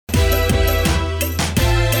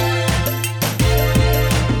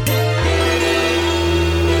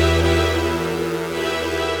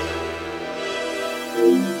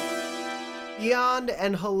Beyond,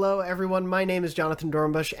 and hello everyone, my name is Jonathan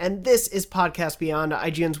Dornbush, and this is Podcast Beyond,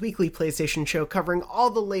 IGN's weekly PlayStation show covering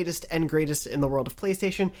all the latest and greatest in the world of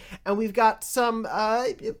PlayStation, and we've got some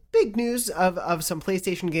big news of some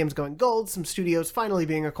PlayStation games going gold, some studios finally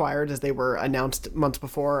being acquired as they were announced months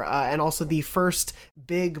before, and also the first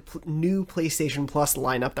big new PlayStation Plus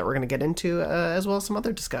lineup that we're going to get into, as well as some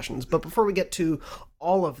other discussions. But before we get to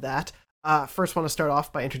all of that, first want to start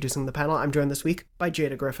off by introducing the panel. I'm joined this week by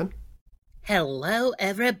Jada Griffin. Hello,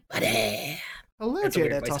 everybody. Hello,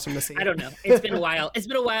 Jada. It's awesome to see you. I don't know. It's been a while.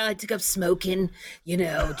 I took up smoking,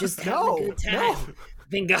 just having a good time. No.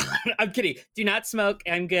 Been gone. I'm kidding. Do not smoke.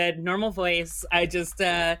 I'm good. Normal voice. I just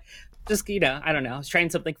I don't know. I was trying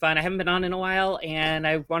something fun. I haven't been on in a while, and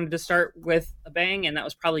I wanted to start with a bang, and that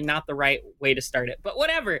was probably not the right way to start it. But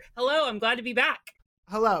whatever. Hello, I'm glad to be back.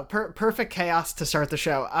 Hello. Perfect chaos to start the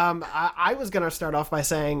show. I was going to start off by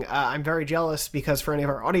saying I'm very jealous because for any of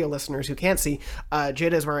our audio listeners who can't see,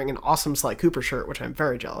 Jada is wearing an awesome Sly Cooper shirt, which I'm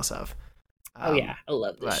very jealous of. Oh, yeah. I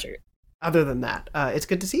love this shirt. Other than that, it's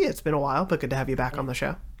good to see you. It's been a while, but good to have you back on the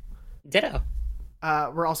show. Ditto.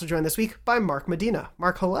 We're also joined this week by Mark Medina.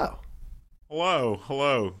 Mark, hello.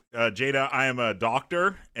 Hello. Jada, I am a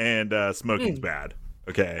doctor, and smoking's bad.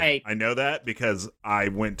 Okay. I know that because I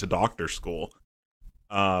went to doctor school.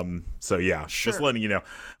 So yeah, sure. Just letting you know.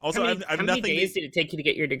 Also, how many days did it take you to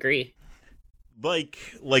get your degree? Like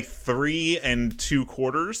 3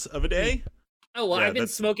 2/4 of a day. Oh, well, yeah, I've been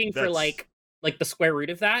smoking for like the square root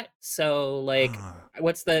of that. So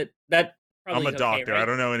what's that? I'm a doctor. Right? I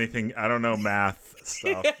don't know anything. I don't know math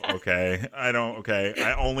stuff. Okay.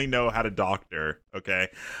 I only know how to doctor. Okay.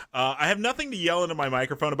 I have nothing to yell into my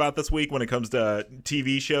microphone about this week when it comes to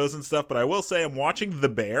TV shows and stuff, but I will say I'm watching The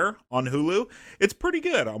Bear on Hulu. It's pretty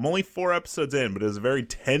good. I'm only 4 episodes in, but it's a very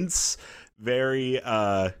tense, very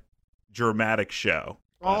dramatic show.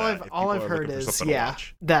 All I've heard is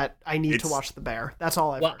that I need to watch The Bear. That's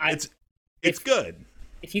all I've heard. It's good.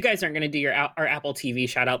 If you guys aren't going to do our Apple TV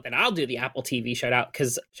shout out, then I'll do the Apple TV shout out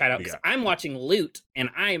because I'm watching Loot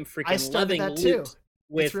and I am freaking loving Loot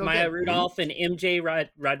with Maya Rudolph and MJ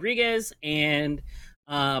Rodriguez and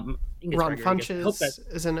Ron Funches,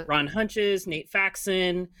 isn't it? Ron Hunches, Nate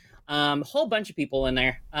Faxon, a whole bunch of people in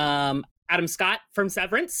there. Adam Scott from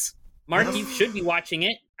Severance. Mark, you should be watching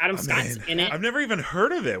it. Adam Scott's in it. I've never even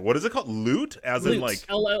heard of it. What is it called? Loot? Loot.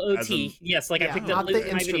 L-O-O-T. Yes, I picked up Loot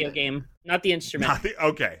in my video game. Not the instrument.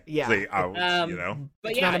 Okay. Yeah. See,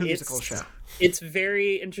 but it's not a musical show. It's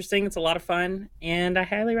very interesting. It's a lot of fun, and I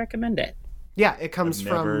highly recommend it. Yeah, it comes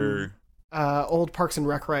from old Parks and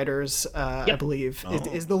Rec writers, I believe,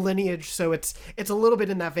 is the lineage. So it's a little bit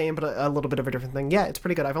in that vein, but a little bit of a different thing. Yeah, it's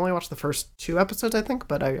pretty good. I've only watched the first 2 episodes, I think,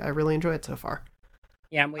 but I really enjoy it so far.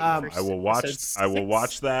 Yeah, I'm waiting for I will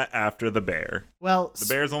watch that after The Bear. Well, The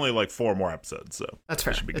Bear's only 4 more episodes, so that's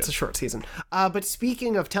fair. It's a short season. But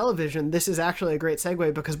speaking of television, this is actually a great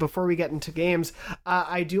segue because before we get into games,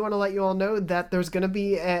 I do want to let you all know that there's going to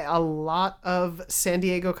be a lot of San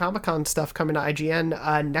Diego Comic-Con stuff coming to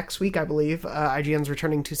IGN next week, I believe. IGN's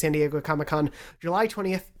returning to San Diego Comic-Con July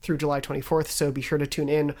 20th through July 24th, so be sure to tune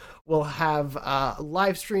in. We'll have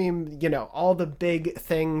live stream, all the big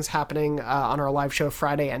things happening on our live show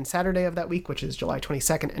Friday and Saturday of that week, which is July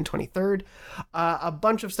 22nd and 23rd. A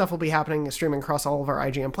bunch of stuff will be happening, streaming across all of our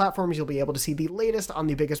IGN platforms. You'll be able to see the latest on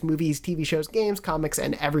the biggest movies, TV shows, games, comics,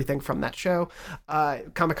 and everything from that show.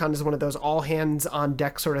 Comic-Con is one of those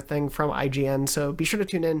all-hands-on-deck sort of thing from IGN, so be sure to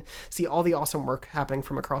tune in, see all the awesome work happening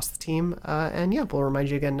from across the team, and we'll remind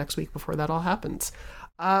you again next week before that all happens.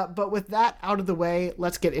 But with that out of the way,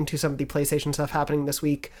 let's get into some of the PlayStation stuff happening this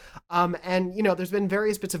week. There's been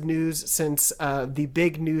various bits of news since the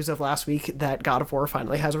big news of last week that God of War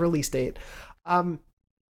finally has a release date.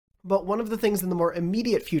 But one of the things in the more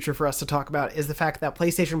immediate future for us to talk about is the fact that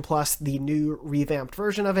PlayStation Plus, the new revamped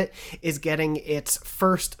version of it, is getting its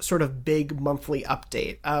first sort of big monthly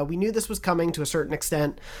update. We knew this was coming to a certain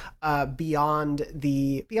extent beyond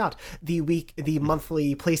the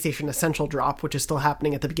monthly PlayStation Essential drop, which is still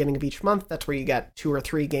happening at the beginning of each month. That's where you get 2 or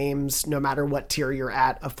 3 games, no matter what tier you're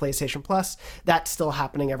at of PlayStation Plus. That's still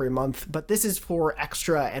happening every month, but this is for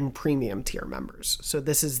extra and premium tier members. So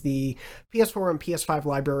this is the PS4 and PS5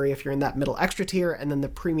 library if you're in that middle extra tier, and then the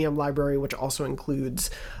premium library, which also includes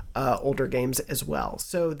older games as well.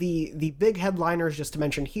 So the big headliners, just to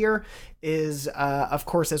mention here, is of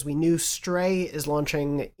course, as we knew, Stray is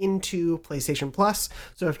launching into PlayStation Plus.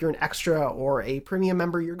 So if you're an extra or a premium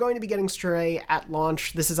member, you're going to be getting Stray at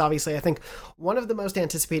launch. This is obviously, I think, one of the most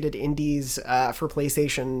anticipated indies for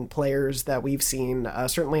PlayStation players that we've seen,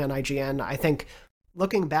 certainly on IGN. I think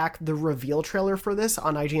looking back, the reveal trailer for this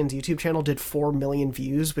on IGN's YouTube channel did 4 million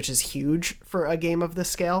views, which is huge for a game of this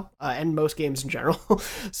scale, and most games in general.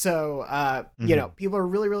 So, you know, people are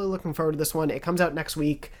really, really looking forward to this one. It comes out next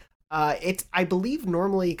week. I believe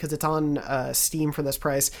normally, because it's on Steam for this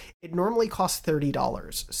price, it normally costs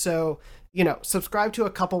 $30. So, you know, subscribe to a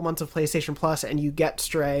couple months of PlayStation Plus and you get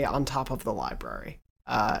Stray on top of the library.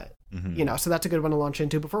 You know, so that's a good one to launch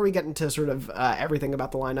into. Before we get into sort of everything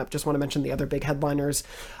about the lineup, just want to mention the other big headliners.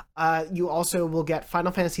 You also will get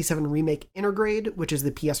Final Fantasy VII Remake Intergrade, which is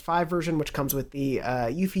the PS5 version, which comes with the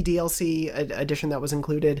Yuffie DLC edition that was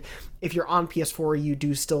included. If you're on PS4, you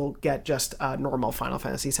do still get just normal Final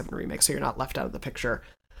Fantasy VII Remake, so you're not left out of the picture.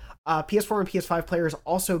 PS4 and PS5 players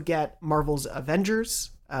also get Marvel's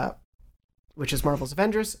Avengers, which is Marvel's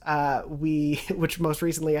Avengers, which most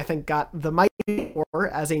recently I think got the Mighty Thor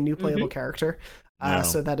as a new playable character.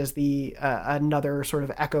 So that is the another sort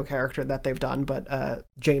of Echo character that they've done, but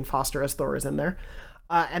Jane Foster as Thor is in there.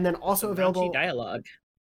 And then also available dialogue.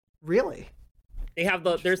 Really? They have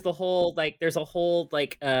there's a whole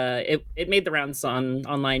it made the rounds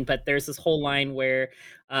online, but there's this whole line where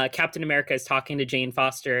Captain America is talking to Jane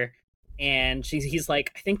Foster. And he's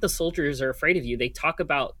like, I think the soldiers are afraid of you. They talk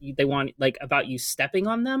about you. They want about you stepping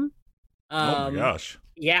on them. Oh my gosh.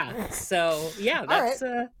 Yeah. So yeah, that's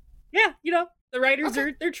yeah. You know, the writers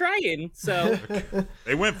they're trying. So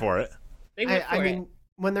they went for it. I mean,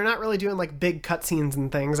 when they're not really doing like big cutscenes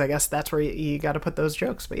and things, I guess that's where you got to put those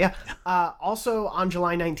jokes. But yeah. Also on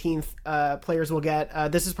July 19th, players will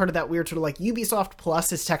get. This is part of that weird sort of like Ubisoft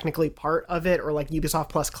Plus is technically part of it, or like Ubisoft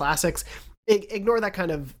Plus Classics. Ignore that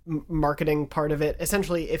kind of marketing part of it.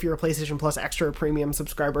 Essentially, if you're a PlayStation Plus Extra Premium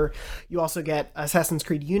subscriber, you also get Assassin's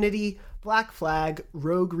Creed Unity, Black Flag,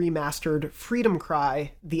 Rogue Remastered, Freedom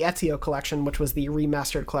Cry, the Ezio Collection, which was the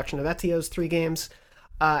remastered collection of Ezio's 3 games,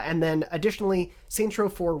 and then additionally, Saints Row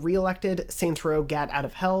 4 Re-Elected, Saints Row Gat Out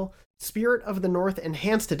of Hell, Spirit of the North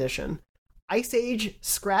Enhanced Edition, Ice Age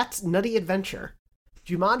Scrat's Nutty Adventure,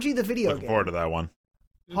 Jumanji the video game. Looking forward to that one.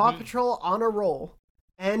 Paw Patrol On a Roll,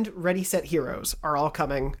 and Ready Set Heroes are all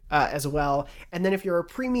coming as well. And then if you're a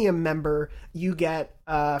premium member, you get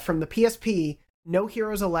from the PSP, No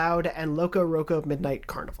Heroes Allowed and Loco Roco Midnight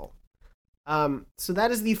Carnival. So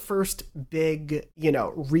that is the first big,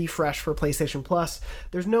 refresh for PlayStation Plus.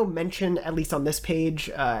 There's no mention, at least on this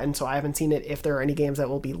page, and so I haven't seen it, if there are any games that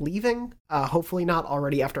will be leaving. Hopefully not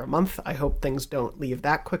already after a month. I hope things don't leave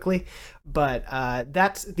that quickly. But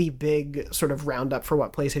that's the big sort of roundup for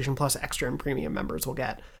what PlayStation Plus Extra and Premium members will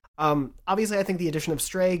get. Obviously, I think the addition of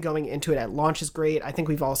Stray going into it at launch is great. I think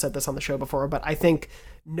we've all said this on the show before, but I think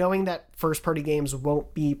knowing that first-party games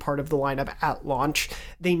won't be part of the lineup at launch,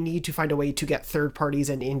 they need to find a way to get third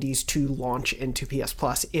parties and indies to launch into PS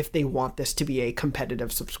Plus if they want this to be a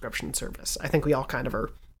competitive subscription service. I think we all kind of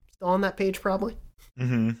are still on that page, probably.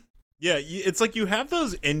 Mm-hmm. Yeah, it's like you have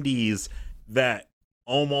those indies that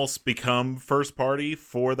almost become first party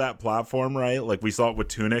for that platform, right? Like we saw it with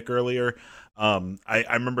Tunic earlier. I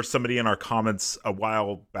remember somebody in our comments a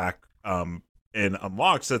while back in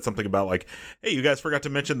Unlocked said something about like, hey, you guys forgot to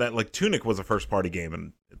mention that like Tunic was a first party game,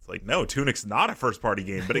 and it's like, no, Tunic's not a first party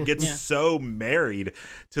game, but it gets so married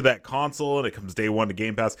to that console and it comes day one to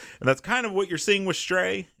Game Pass, and that's kind of what you're seeing with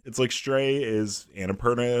Stray. It's like Stray is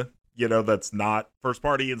Annapurna, that's not first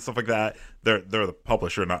party and stuff like that. They're the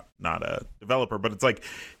publisher, not a developer, but it's like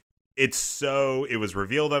it was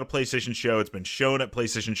revealed at a PlayStation show, it's been shown at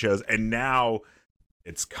PlayStation shows, and now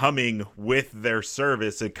it's coming with their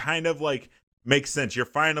service. It kind of like makes sense. You're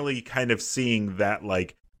finally kind of seeing that,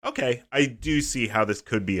 like, okay, I do see how this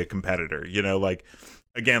could be a competitor. Like,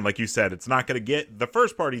 again, like you said, it's not going to get the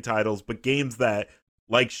first party titles, but games that,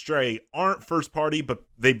 like Stray, aren't first party, but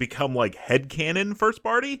they become like headcanon first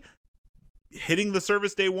party. Hitting the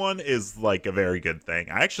service day one is like a very good thing.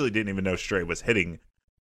 I actually didn't even know Stray was hitting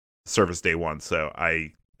service day one, so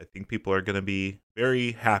I think people are going to be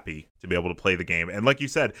very happy to be able to play the game. And like you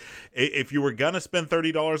said, if you were going to spend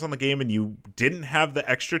 $30 on the game and you didn't have the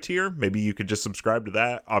extra tier, maybe you could just subscribe to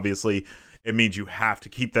that. Obviously, it means you have to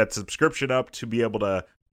keep that subscription up to be able to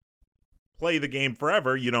play the game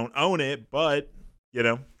forever. You don't own it, but,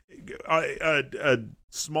 a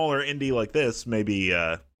smaller indie like this, maybe...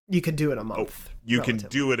 you could do it a month. You can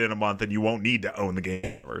do it in a month and you won't need to own the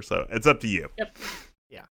game. So it's up to you. Yep.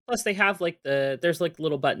 Plus, they have there's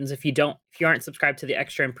little buttons if you aren't subscribed to the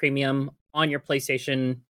Extra and Premium on your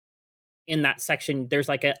PlayStation. In that section, there's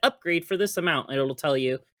like an upgrade for this amount, and it'll tell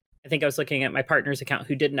you. I think I was looking at my partner's account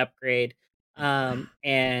who didn't upgrade,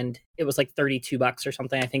 and it was like $32 or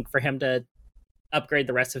something. I think for him to upgrade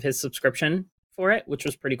the rest of his subscription for it, which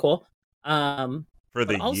was pretty cool. For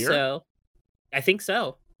the year? I think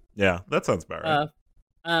so. Yeah, that sounds about right.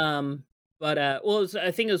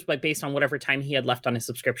 I think it was like based on whatever time he had left on his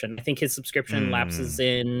subscription. I think his subscription lapses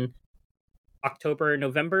in October,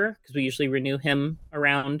 November, because we usually renew him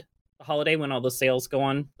around the holiday when all the sales go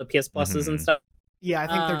on the PS Pluses and stuff. Yeah, I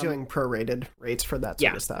think they're doing prorated rates for that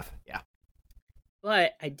sort of stuff. Yeah.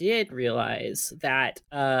 But I did realize that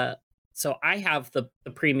so I have the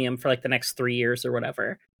premium for like the next 3 years or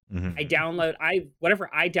whatever. Whatever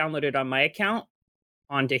I downloaded on my account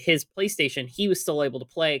onto his PlayStation, he was still able to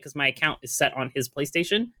play because my account is set on his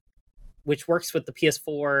PlayStation, which works with the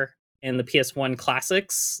PS4 and the PS1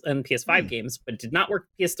 classics and PS5 games, but it did not work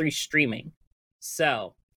with PS3 streaming.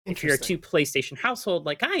 So if you're a 2 PlayStation household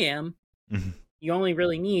like I am, you only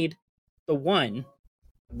really need the one.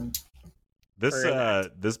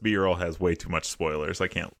 This B-roll has way too much spoilers. I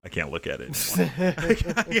can't look at it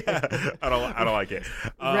anymore. Yeah, I don't like it.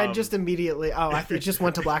 Red just immediately. Oh, it just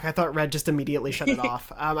went to black. I thought Red just immediately shut it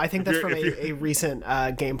off. I think that's from a recent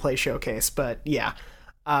gameplay showcase. But yeah,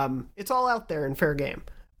 it's all out there in fair game.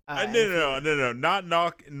 No. Not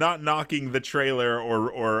knocking the trailer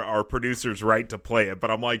or our producer's right to play it,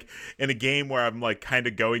 but I'm like in a game where I'm like kind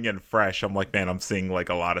of going in fresh. I'm like, man, I'm seeing like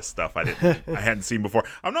a lot of stuff I hadn't seen before.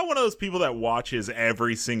 I'm not one of those people that watches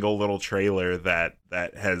every single little trailer that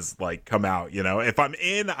has like come out. You know, if I'm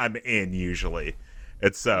in usually.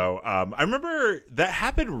 And so I remember that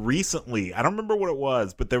happened recently. I don't remember what it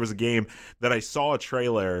was, but there was a game that I saw a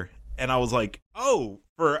trailer and I was like, oh,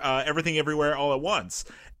 for Everything Everywhere All at Once.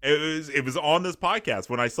 It was on this podcast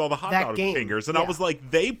when I saw the Hot Dog Fingers, and I was like,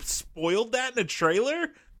 they spoiled that in a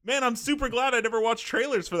trailer? Man, I'm super glad I never watched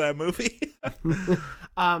trailers for that movie.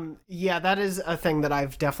 Yeah, that is a thing that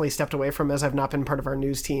I've definitely stepped away from as I've not been part of our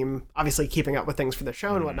news team, obviously keeping up with things for the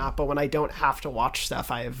show and whatnot, but when I don't have to watch stuff,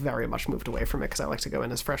 I have very much moved away from it because I like to go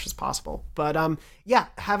in as fresh as possible. But yeah,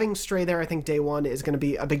 having Stray there, I think day one is going to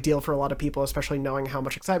be a big deal for a lot of people, especially knowing how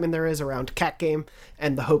much excitement there is around Cat Game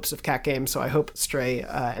and the hopes of Cat Game, so I hope Stray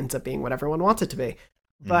ends up being what everyone wants it to be.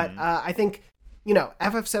 But I think, you know,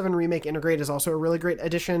 FF7 Remake Integrate is also a really great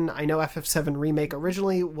addition. I know FF7 Remake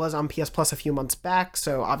originally was on PS Plus a few months back,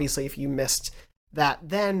 so obviously if you missed that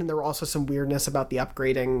then, there were also some weirdness about the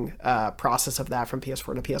upgrading process of that from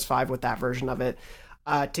PS4 to PS5 with that version of it.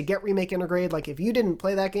 To get Remake Integrate, like if you didn't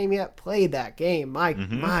play that game yet, play that game.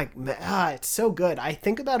 It's so good. I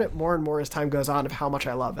think about it more and more as time goes on of how much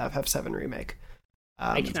I love FF7 Remake.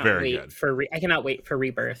 I cannot wait for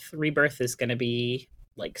Rebirth. Rebirth is going to be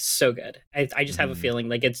like so good. I just have a feeling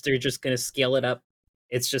like they're just gonna scale it up.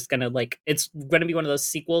 It's just gonna it's gonna be one of those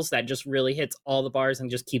sequels that just really hits all the bars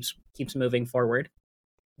and just keeps moving forward.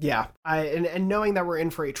 Yeah, and knowing that we're in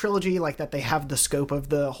for a trilogy, like that they have the scope of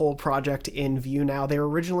the whole project in view now. They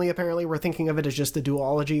originally apparently were thinking of it as just the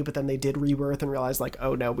duology, but then they did Rebirth and realized like,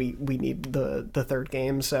 oh no, we need the third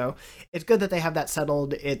game. So it's good that they have that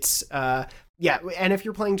settled. It's yeah, and if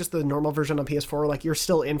you're playing just the normal version on PS4, like you're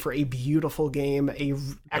still in for a beautiful game,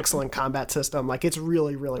 excellent combat system. Like it's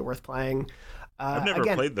really, really worth playing. I've never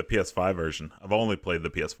played the PS5 version. I've only played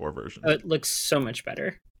the PS4 version. It looks so much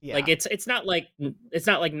better. Yeah. Like it's not like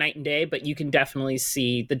night and day, but you can definitely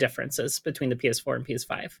see the differences between the PS4 and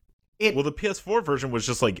PS5. Well, the PS4 version was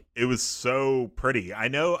just like, it was so pretty. I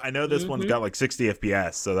know this one's got like 60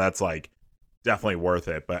 FPS, so that's like definitely worth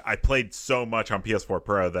it, but I played so much on PS4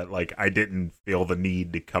 Pro that like I didn't feel the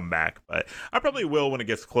need to come back, but I probably will when it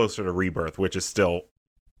gets closer to Rebirth, which is still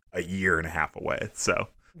a year and a half away, so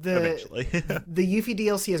eventually. The Yuffie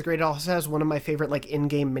DLC is great. It also has one of my favorite like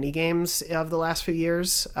in-game mini games of the last few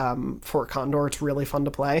years. Fort Condor, it's really fun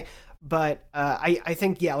to play, but I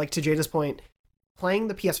think, yeah, like to Jada's point, playing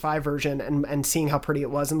the PS5 version and seeing how pretty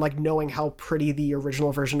it was and like knowing how pretty the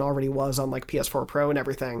original version already was on like PS4 Pro and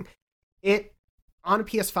everything, it on a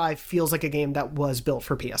PS5 feels like a game that was built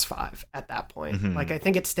for PS5 at that point. Like I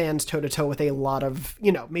think it stands toe to toe with a lot of,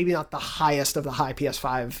 you know, maybe not the highest of the high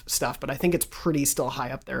PS5 stuff, but I think it's pretty still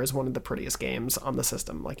high up there as one of the prettiest games on the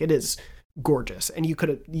system. Like it is gorgeous, and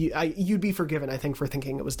you'd be forgiven, I think, for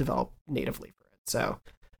thinking it was developed natively for it. So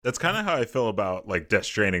that's kind of how I feel about like Death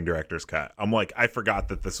Stranding Director's Cut. I'm like, I forgot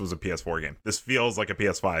that this was a PS4 game. This feels like a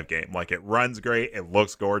PS5 game. Like it runs great. It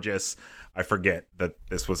looks gorgeous. I forget that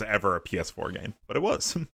this was ever a PS4 game, but it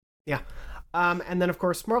was. Yeah. And then of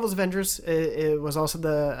course, Marvel's Avengers, it was also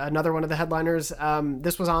another one of the headliners.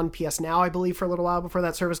 This was on PS Now, I believe, for a little while before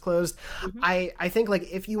that service closed. I think like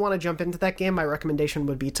if you want to jump into that game, my recommendation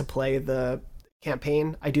would be to play the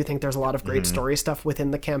campaign. I do think there's a lot of great story stuff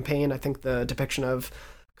within the campaign. I think the depiction of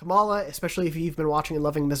Kamala, especially if you've been watching and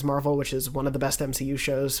loving Ms. Marvel, which is one of the best MCU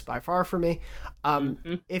shows by far for me.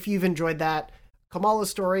 If you've enjoyed that, Kamala's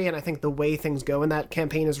story, and I think the way things go in that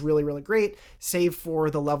campaign is really, really great, save for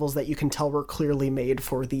the levels that you can tell were clearly made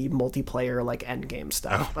for the multiplayer, like, endgame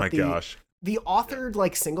stuff. Oh my gosh. The authored,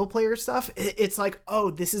 like, single-player stuff, it's like,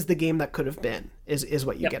 oh, this is the game that could have been, is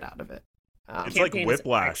what you get out of it. It's like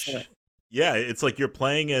Whiplash. Yeah, it's like you're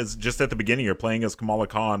playing as, just at the beginning, you're playing as Kamala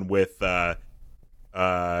Khan with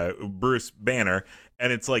Bruce Banner,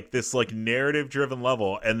 and it's like this like narrative driven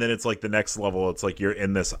level, and then it's like the next level, it's like you're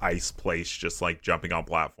in this ice place just like jumping on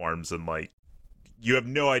platforms, and like you have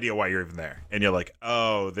no idea why you're even there, and you're like,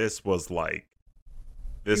 oh, this was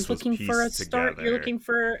looking for a start. You're looking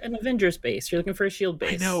for an Avengers base. You're looking for a Shield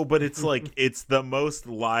base. I know, but it's like it's the most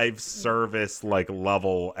live service like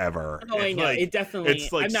level ever. Oh, I know. Like, it definitely.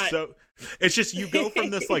 It's like so. It's just you go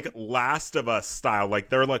from this like Last of Us style, like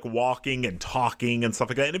they're like walking and talking and stuff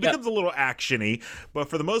like that, and it becomes a little actiony. But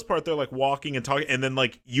for the most part, they're like walking and talking, and then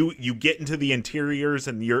like you get into the interiors,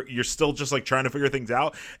 and you're still just like trying to figure things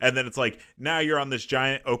out, and then it's like now you're on this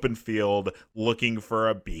giant open field looking for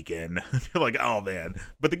a beacon. You're like, oh man!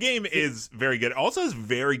 But the game is very good. It also has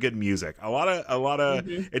very good music. A lot of.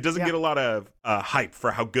 It doesn't get a lot of hype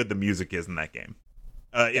for how good the music is in that game.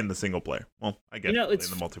 In the single player. Well, I guess in the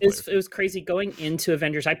multiplayer. It was crazy going into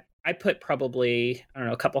Avengers. I put probably, I don't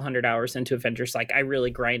know, a couple hundred hours into Avengers. Like I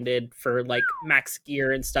really grinded for like max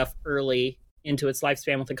gear and stuff early into its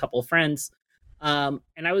lifespan with a couple of friends. And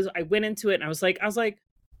I went into it and I was like,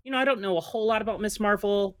 you know, I don't know a whole lot about Miss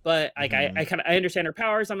Marvel, but like I understand her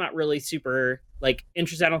powers. I'm not really super like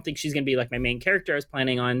interested. I don't think she's gonna be like my main character. I was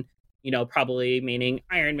planning on, you know, probably meaning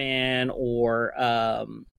Iron Man or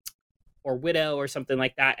Widow or something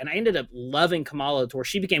like that. And I ended up loving Kamala to where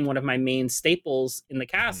she became one of my main staples in the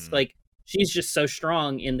cast. Like she's just so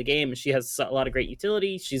strong in the game. She has a lot of great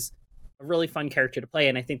utility. She's a really fun character to play.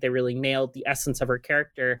 And I think they really nailed the essence of her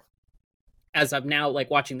character. As I'm now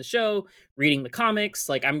like watching the show, reading the comics,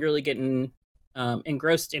 like I'm really getting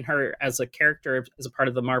engrossed in her as a character, as a part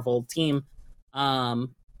of the Marvel team, or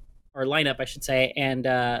lineup, I should say. And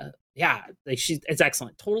it's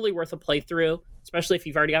excellent. Totally worth a playthrough, especially if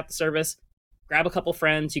you've already got the service. Grab a couple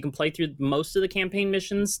friends. You can play through most of the campaign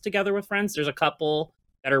missions together with friends. There's a couple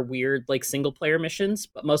that are weird, like single player missions,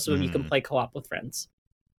 but most of them you can play co-op with friends.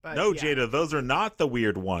 But, no, Jada, those are not the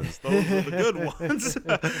weird ones. Those are the good ones.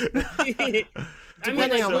 I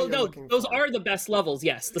mean, those are the best levels.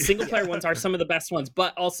 Yes, the single player ones are some of the best ones,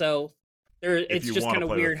 but also it's just kind of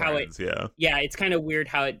weird how it's kind of weird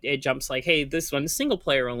how it jumps like, hey, this one's single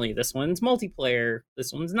player only, this one's multiplayer,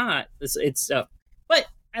 this one's not. But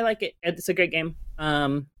I like it. It's a great game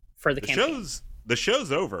for the campaign. The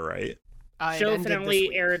show's over, right? Show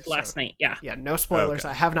finale aired last night. Yeah, no spoilers. Okay.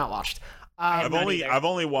 I have not watched. I've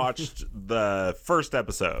only watched the first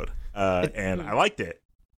episode, and I liked it,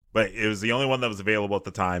 but it was the only one that was available at the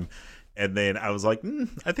time. And then I was like,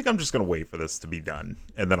 I think I'm just going to wait for this to be done,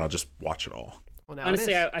 and then I'll just watch it all. Well,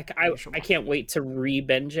 honestly, I can't wait to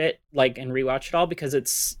re-binge it and rewatch it all, because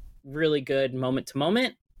it's really good moment to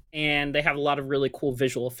moment, and they have a lot of really cool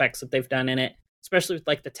visual effects that they've done in it, especially with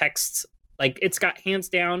like the text. Like it's got hands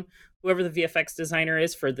down whoever the VFX designer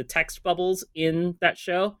is for the text bubbles in that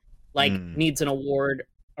show, needs an award,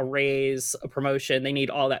 a raise, a promotion. They need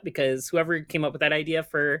all that, because whoever came up with that idea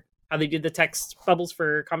for how they did the text bubbles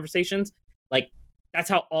for conversations, like that's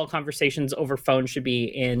how all conversations over phone should be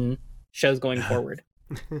in shows going forward.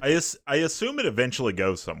 I assume it eventually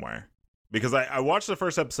goes somewhere, because I watched the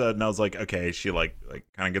first episode and I was like, okay, she like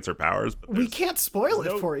kind of gets her powers, but we can't spoil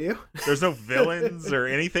it for you. There's no villains or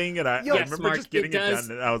anything, and I remember Mark, just getting it done,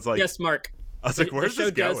 and I was like, yes, Mark. I was like, where's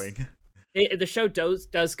this going? The show does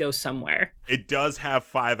go somewhere. It does have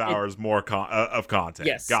 5 hours more of content.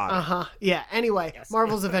 Yes. Got it. Yeah. Anyway, yes.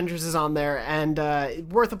 Marvel's Avengers is on there, and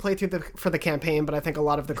worth a playthrough for the campaign, but I think a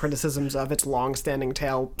lot of the criticisms of its long-standing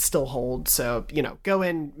tale still hold. So, go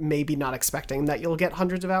in maybe not expecting that you'll get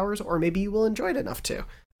hundreds of hours, or maybe you will enjoy it enough to.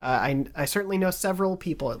 I certainly know several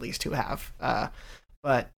people, at least, who have.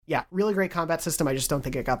 But yeah, really great combat system. I just don't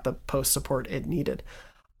think it got the post-support it needed.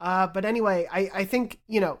 But anyway, I think,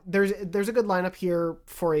 there's a good lineup here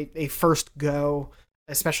for a first go,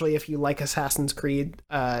 especially if you like Assassin's Creed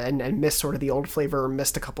and miss sort of the old flavor, or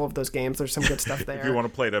missed a couple of those games. There's some good stuff there. If you want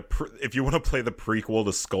to play the prequel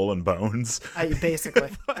to Skull and Bones. Basically.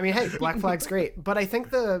 I mean, hey, Black Flag's great. But I think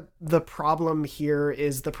the problem here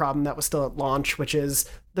is the problem that was still at launch, which is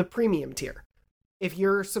the premium tier. If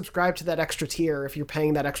you're subscribed to that extra tier, if you're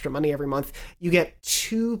paying that extra money every month, you get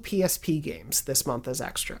 2 PSP games this month as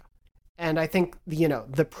extra. And I think,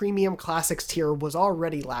 the premium classics tier was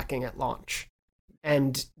already lacking at launch.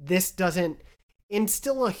 And this doesn't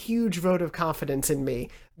instill a huge vote of confidence in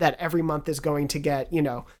me that every month is going to get,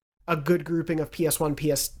 a good grouping of PS1,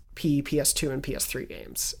 PSP, PS2, and PS3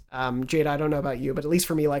 games. Jade, I don't know about you, but at least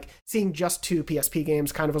for me, like seeing just 2 PSP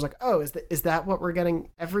games kind of was like, oh, is that what we're getting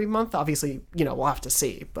every month? Obviously, we'll have to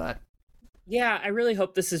see, but yeah, I really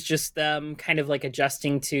hope this is just them kind of like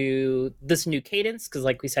adjusting to this new cadence, because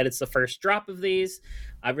like we said, it's the first drop of these.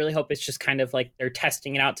 I really hope it's just kind of like they're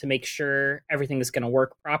testing it out to make sure everything is going to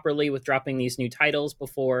work properly with dropping these new titles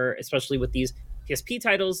before, especially with these PSP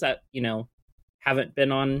titles that, haven't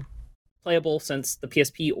been on playable since the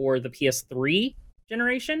PSP or the PS3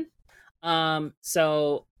 generation.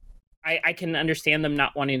 So I can understand them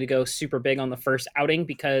not wanting to go super big on the first outing,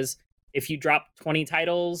 because if you drop 20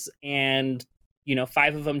 titles and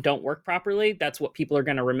 5 of them don't work properly, that's what people are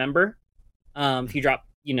going to remember. If you drop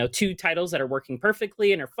 2 titles that are working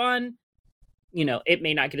perfectly and are fun, it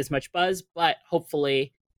may not get as much buzz, but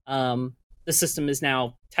hopefully the system is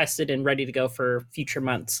now tested and ready to go for future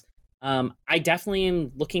months. I definitely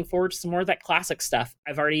am looking forward to some more of that classic stuff.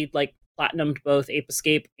 I've already platinumed both Ape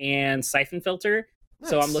Escape and Siphon Filter. Nice.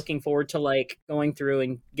 So I'm looking forward to going through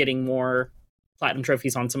and getting more platinum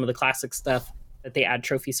trophies on some of the classic stuff that they add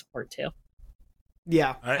trophy support to.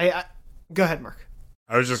 Yeah. I go ahead, Mark.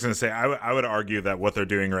 I was just going to say, I would argue that what they're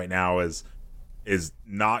doing right now is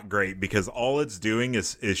not great, because all it's doing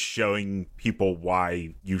is showing people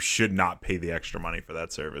why you should not pay the extra money for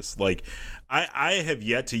that service. Like, I have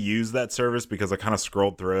yet to use that service because I kind of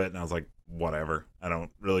scrolled through it and I was like, whatever, I don't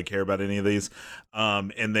really care about any of these.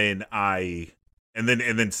 And then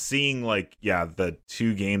seeing the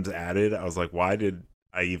 2 games added, I was like, why did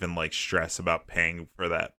I even stress about paying for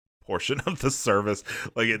that portion of the service?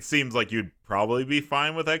 It seems like you'd probably be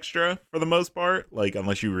fine with extra for the most part,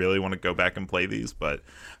 unless you really want to go back and play these. But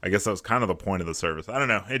I guess that was kind of the point of the service. I don't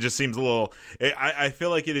know, it just seems a little, I feel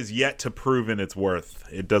like it is yet to prove in its worth.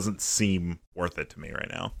 It doesn't seem worth it to me right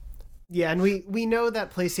now. Yeah, and we know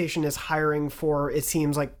that PlayStation is hiring for, it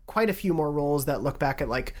seems like, quite a few more roles that look back at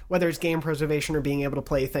whether it's game preservation or being able to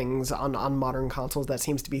play things on modern consoles. That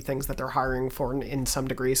seems to be things that they're hiring for in some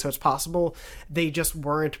degree. So it's possible they just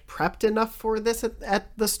weren't prepped enough for this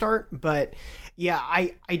at the start. But yeah,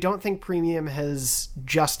 I don't think Premium has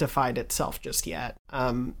justified itself just yet.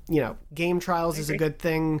 Game trials is a good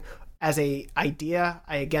thing. As a idea,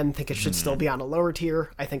 I again think it should still be on a lower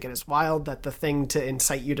tier. I think it is wild that the thing to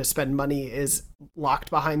incite you to spend money is locked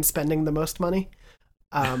behind spending the most money.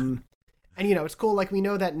 And it's cool. We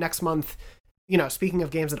know that next month, speaking of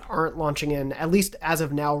games that aren't launching in, at least as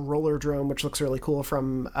of now, Rollerdrome, which looks really cool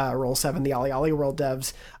from Roll7, the OlliOlli World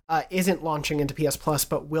devs, isn't launching into PS Plus,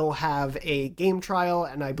 but will have a game trial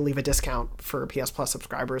and I believe a discount for PS Plus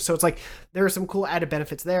subscribers. So it's there are some cool added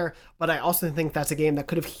benefits there, but I also think that's a game that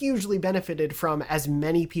could have hugely benefited from as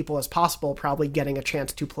many people as possible probably getting a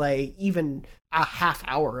chance to play even a half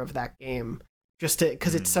hour of that game, just to,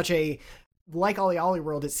 because it's such a, like OlliOlli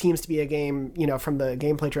World, it seems to be a game, from the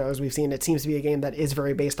gameplay trailers we've seen, it seems to be a game that is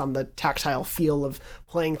very based on the tactile feel of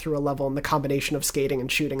playing through a level and the combination of skating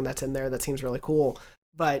and shooting that's in there. That seems really cool.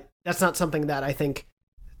 But that's not something that I think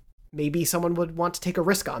maybe someone would want to take a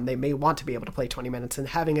risk on. They may want to be able to play 20 minutes, and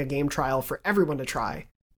having a game trial for everyone to try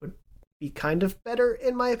would be kind of better,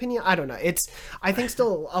 in my opinion. I don't know. I think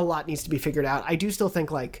still a lot needs to be figured out. I do still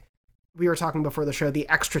think, we were talking before the show, the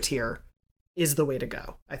extra tier is the way to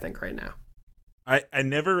go, I think, right now. I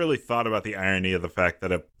never really thought about the irony of the fact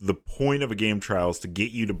that the point of a game trial is to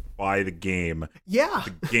get you to buy the game. Yeah.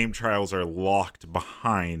 The game trials are locked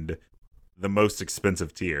behind the most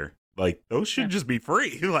expensive tier. Those should just be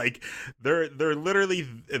free. They're literally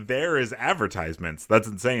there as advertisements. That's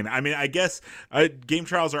insane. I mean, I guess game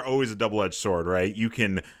trials are always a double-edged sword, right? You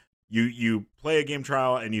can you play a game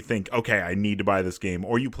trial and you think, okay, I need to buy this game,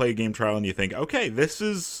 or you play a game trial and you think, okay,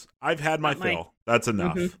 I've had my fill. That's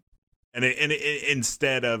enough. Mm-hmm. And it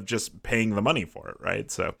instead of just paying the money for it,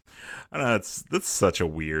 right? So, I don't know. That's such a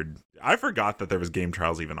weird. I forgot that there was game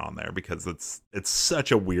trials even on there, because it's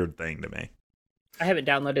such a weird thing to me. I haven't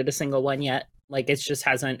downloaded a single one yet. It just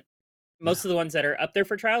hasn't. Most of the ones that are up there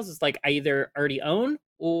for trials is I either already own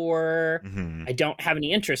or I don't have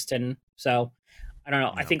any interest in. So, I don't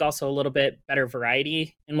know. Yeah. I think also a little bit better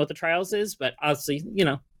variety in what the trials is, but obviously,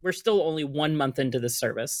 we're still only 1 month into the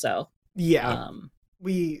service, so yeah.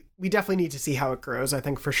 We definitely need to see how it grows, I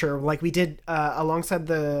think, for sure. We did alongside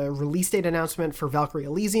the release date announcement for Valkyrie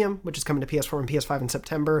Elysium, which is coming to PS4 and PS5 in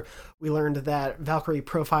September. We learned that Valkyrie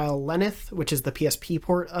Profile Lenneth, which is the PSP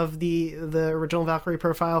port of the original Valkyrie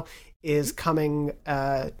Profile, is coming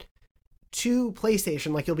to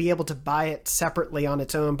PlayStation. You'll be able to buy it separately on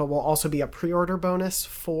its own, but will also be a pre-order bonus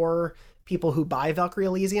for people who buy Valkyrie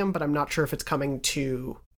Elysium, but I'm not sure if it's coming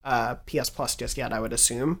to PS Plus just yet, I would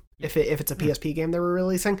assume, if it's a PSP game they were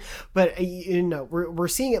releasing. But we're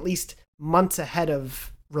seeing at least months ahead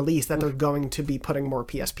of release that they're going to be putting more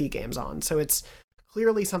PSP games on. So it's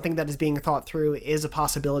clearly something that is being thought through, is a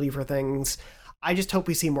possibility for things. I just hope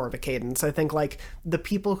we see more of a cadence. I think like the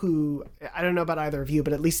people who, I don't know about either of you,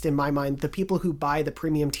 but at least in my mind, the people who buy the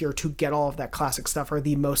premium tier to get all of that classic stuff are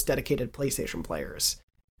the most dedicated PlayStation players.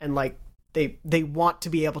 And like they want to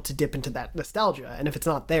be able to dip into that nostalgia. And if it's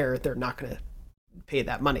not there, they're not going to pay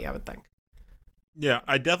that money, I would think. Yeah,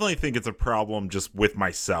 I definitely think it's a problem just with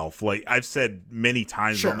myself. Like I've said many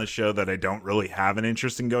times on the show that I don't really have an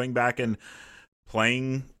interest in going back and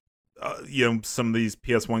playing, some of these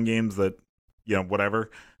PS1 games that,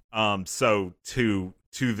 whatever. So to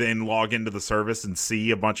then log into the service and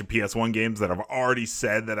see a bunch of PS1 games that I've already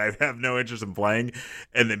said that I have no interest in playing,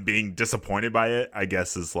 and then being disappointed by it, I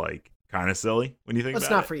guess is like kind of silly when you think about it.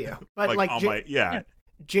 It's not for you, but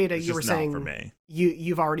Jada, you were saying for me.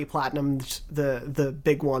 You've already platinumed the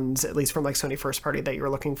big ones, at least from like Sony first party, that you were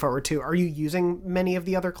looking forward to. Are you using many of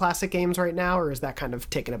the other classic games right now, or is that kind of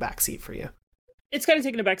taking a back seat for you? It's kind of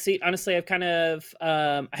taken a back seat. Honestly, I've kind of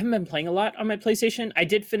I haven't been playing a lot on my PlayStation. I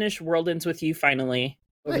did finish World Ends With You finally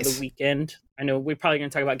over the weekend. I know we're probably going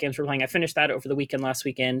to talk about games we're playing. I finished that over the weekend last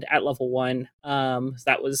weekend at level 1. So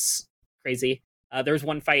that was crazy. There was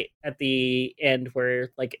one fight at the end where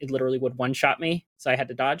like it literally would one-shot me, so I had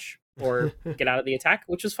to dodge or get out of the attack,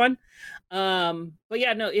 which was fun. But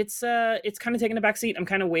yeah, no, it's kind of taking a back seat. I'm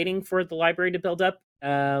kind of waiting for the library to build up.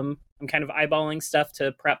 I'm kind of eyeballing stuff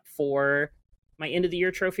to prep for my end of the year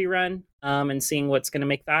trophy run, and seeing what's going to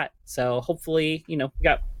make that. So hopefully, we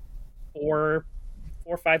got 4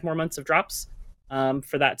 or 5 more months of drops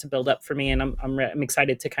for that to build up for me, and I'm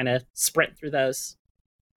excited to kind of sprint through those.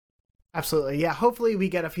 Absolutely. Yeah, hopefully we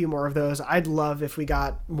get a few more of those. I'd love if we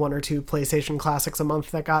got 1 or 2 PlayStation Classics a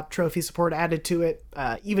month that got trophy support added to it,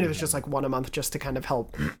 even if it's just like 1 a month, just to kind of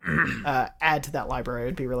help add to that library.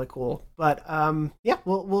 It'd be really cool. But yeah,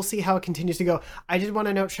 we'll see how it continues to go. I did want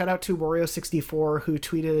to note, shout out to Wario64, who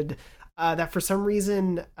tweeted that for some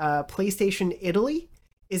reason PlayStation Italy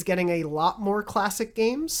is getting a lot more classic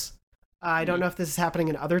games. I don't know if this is happening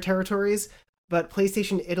in other territories, but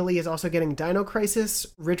PlayStation Italy is also getting Dino Crisis,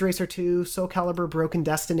 Ridge Racer 2, Soul Calibur, Broken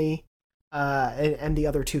Destiny, and the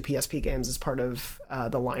other 2 PSP games as part of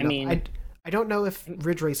the lineup. I don't know if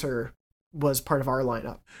Ridge Racer was part of our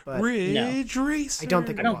lineup. But Ridge Racer? I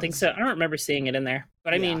don't think so. I don't remember seeing it in there.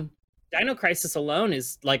 But I mean, Dino Crisis alone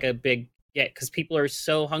is like a big get, because people are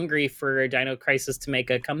so hungry for Dino Crisis to make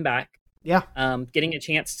a comeback. Yeah. Getting a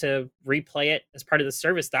chance to replay it as part of the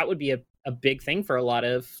service, that would be a big thing for a lot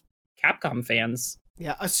of Capcom fans.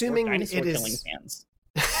 Yeah, assuming it is fans.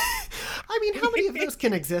 I mean, how many of those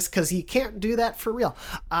can exist? Because you can't do that for real,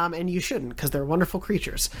 and you shouldn't, because they're wonderful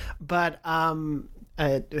creatures. But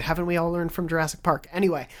haven't we all learned from Jurassic Park?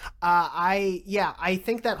 Anyway, I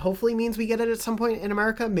think that hopefully means we get it at some point in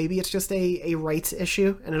America. Maybe it's just a rights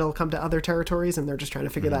issue, and it'll come to other territories, and they're just trying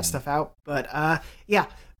to figure that stuff out. But yeah.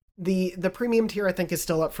 The premium tier, I think, is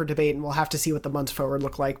still up for debate, and we'll have to see what the months forward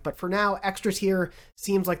look like. But for now, extra tier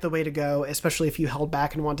seems like the way to go, especially if you held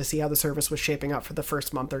back and want to see how the service was shaping up for the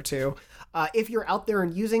first month or two. If you're out there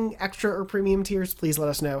and using extra or premium tiers, please let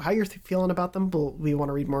us know how you're feeling about them. We want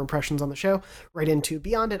to read more impressions on the show. Write into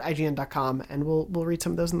beyond@ign.com, and we'll read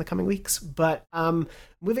some of those in the coming weeks. But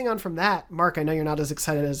moving on from that, Mark, I know you're not as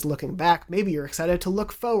excited as looking back. Maybe you're excited to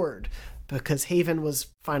look forward, because Haven was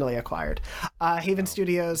finally acquired. Haven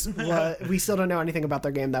Studios, we still don't know anything about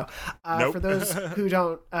their game, though. Nope. For those who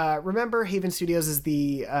don't remember, Haven Studios is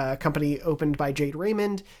the company opened by Jade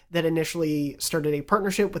Raymond that initially started a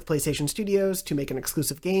partnership with PlayStation Studios to make an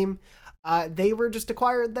exclusive game. They were just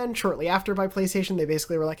acquired then shortly after by PlayStation. They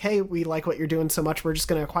basically were like, hey, we like what you're doing so much, we're just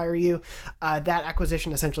going to acquire you. That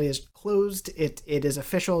acquisition essentially is closed. It is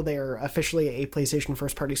official. They are officially a PlayStation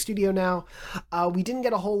first-party studio now. We didn't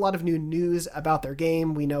get a whole lot of new news about their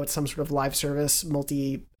game. We know it's some sort of live service,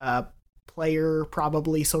 multi-player,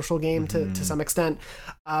 probably social game to some extent.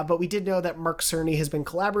 But we did know that Mark Cerny has been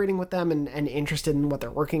collaborating with them and interested in what they're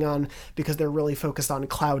working on, because they're really focused on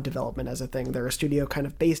cloud development as a thing. They're a studio kind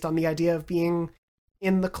of based on the idea of being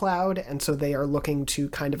in the cloud, and so they are looking to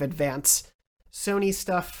kind of advance Sony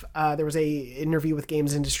stuff. There was a interview with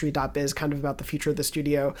GamesIndustry.biz kind of about the future of the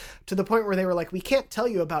studio, to the point where they were like, we can't tell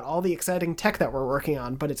you about all the exciting tech that we're working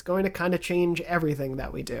on, but it's going to kind of change everything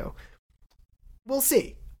that we do. We'll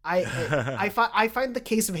see. I find the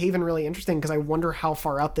case of Haven really interesting, because I wonder how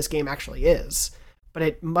far out this game actually is. But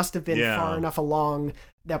it must have been far enough along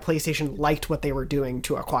that PlayStation liked what they were doing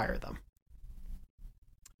to acquire them.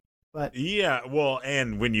 But yeah, well,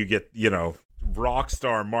 and when you get,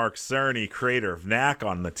 Rockstar Mark Cerny, creator of Knack,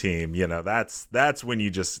 on the team, that's when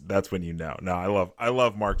you know. No, I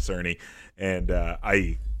love Mark Cerny, and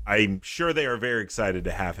I'm sure they are very excited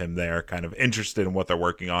to have him there, kind of interested in what they're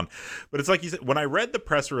working on. But it's like you said, when I read the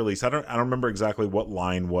press release, I don't remember exactly what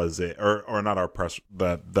line was it, or not our press,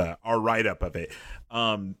 our write up of it.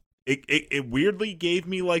 It weirdly gave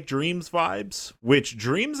me like Dreams vibes, which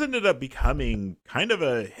Dreams ended up becoming kind of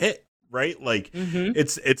a hit, right? Like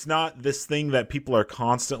it's not this thing that people are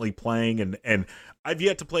constantly playing, and I've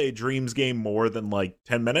yet to play a Dreams game more than like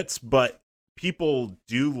 10 minutes, but people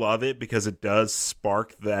do love it because it does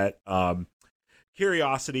spark that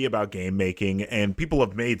curiosity about game making, and people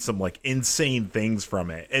have made some like insane things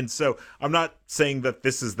from it. And so I'm not saying that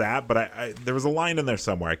this is that, but I there was a line in there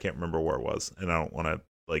somewhere, I can't remember where it was, and I don't want to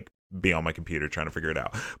like be on my computer trying to figure it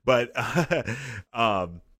out, but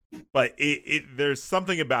there's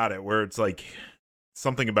something about it where it's like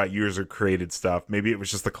something about user created stuff. Maybe it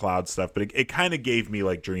was just the cloud stuff, but it kind of gave me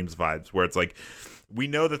like Dreams vibes, where it's like, we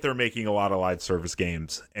know that they're making a lot of live service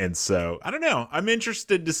games, and so I don't know, I'm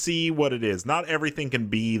interested to see what it is. Not everything can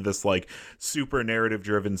be this like super narrative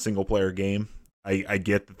driven single player game. I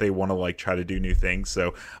get that they want to like try to do new things,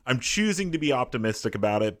 so I'm choosing to be optimistic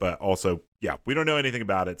about it, but also, yeah, we don't know anything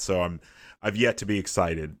about it, so I've yet to be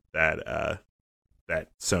excited that that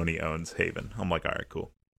Sony owns Haven. I'm like, all right,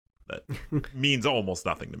 cool. That means almost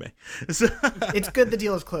nothing to me. It's good the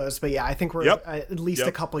deal is closed, but yeah, I think we're at least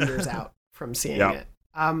a couple years out from seeing it.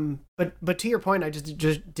 But to your point, I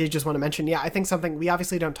just want to mention, I think something, we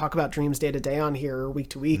obviously don't talk about Dreams day to day on here or week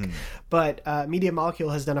to week, but Media Molecule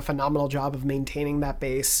has done a phenomenal job of maintaining that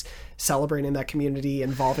base, celebrating that community,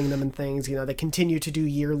 involving them in things. They continue to do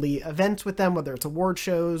yearly events with them, whether it's award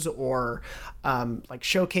shows or like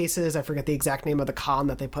showcases. I forget the exact name of the con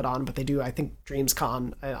that they put on, but they do, I think, Dreams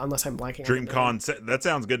Con, unless I'm blanking. DreamCon, that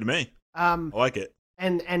sounds good to me. I like it.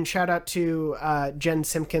 And shout out to Jen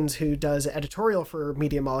Simpkins, who does editorial for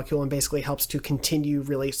Media Molecule and basically helps to continue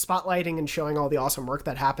really spotlighting and showing all the awesome work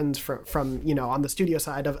that happens from on the studio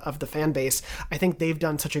side of the fan base. I think they've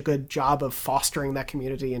done such a good job of fostering that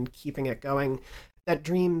community and keeping it going, that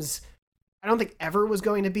Dreams, I don't think ever was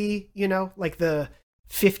going to be, like the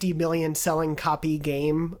 50 million selling copy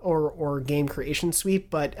game or game creation suite,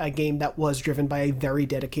 but a game that was driven by a very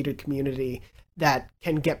dedicated community that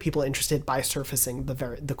can get people interested by surfacing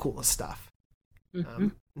the coolest stuff.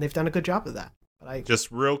 They've done a good job of that. But just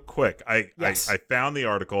real quick, I found the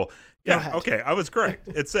article. Yeah, okay, I was correct.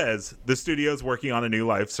 It says the studio's working on a new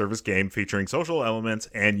live service game featuring social elements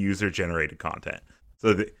and user-generated content.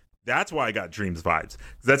 So that's why I got Dreams vibes,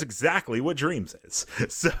 because that's exactly what Dreams is.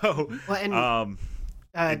 So, go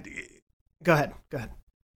ahead.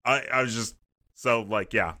 I was just so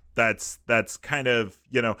like, yeah. That's kind of,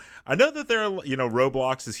 I know that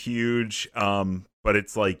Roblox is huge, but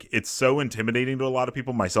it's like, it's so intimidating to a lot of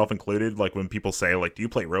people, myself included. Like when people say like, do you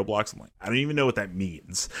play Roblox? I'm like, I don't even know what that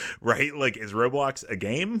means, right? Like, is Roblox a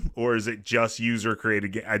game or is it just user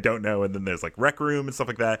created game? I don't know. And then there's like Rec Room and stuff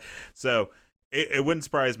like that. So it wouldn't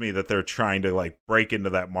surprise me that they're trying to like break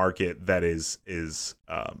into that market that is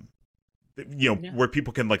where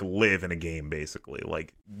people can like live in a game, basically.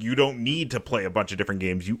 Like, you don't need to play a bunch of different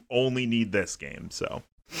games, you only need this game. So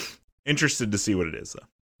interested to see what it is,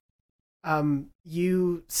 though.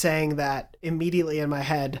 You saying that, immediately in my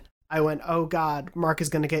head I went, oh god, Mark is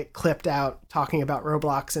going to get clipped out talking about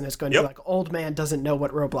Roblox, and it's going to be like, old man doesn't know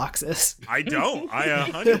what Roblox is. I don't. I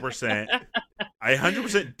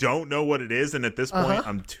 100% don't know what it is, and at this point,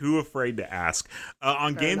 I'm too afraid to ask.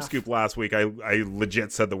 On GameScoop last week, I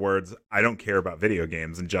legit said the words, I don't care about video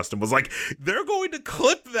games, and Justin was like, they're going to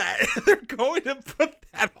clip that. They're going to put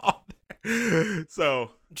that on there.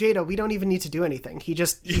 So... Jada, we don't even need to do anything. He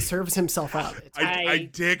serves himself up. I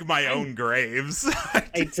dig my own graves.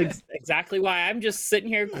 It's exactly why I'm just sitting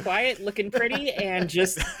here quiet, looking pretty, and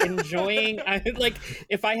just enjoying.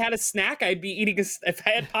 If I had a snack, I'd be eating. If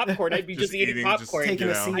I had popcorn, I'd be just eating popcorn. Taking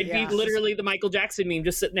a seat, I'd be literally the Michael Jackson meme,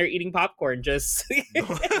 just sitting there eating popcorn, just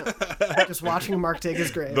watching Mark dig his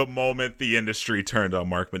grave. The moment the industry turned on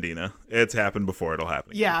Mark Medina, it's happened before. It'll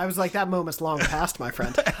happen again. Yeah, I was like, that moment's long past, my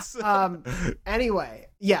friend. Anyway.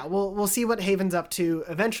 Yeah, we'll see what Haven's up to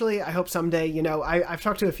eventually. I hope someday, I've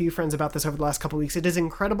talked to a few friends about this over the last couple of weeks. It is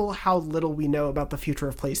incredible how little we know about the future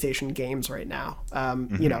of PlayStation games right now.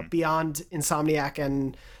 Beyond Insomniac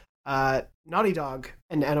and Naughty Dog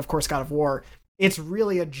and of course God of War, it's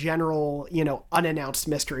really a general, unannounced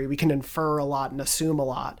mystery. We can infer a lot and assume a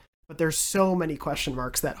lot, but there's so many question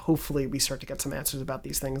marks that hopefully we start to get some answers about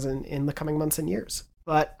these things in the coming months and years.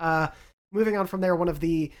 But moving on from there, one of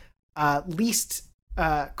the least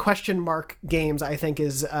question mark games, I think,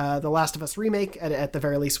 is The Last of Us remake. At the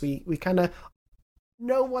very least, we kind of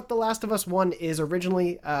know what The Last of Us 1 is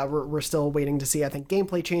originally. We're still waiting to see, I think,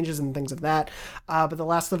 gameplay changes and things of that. But The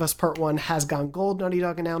Last of Us Part 1 has gone gold, Naughty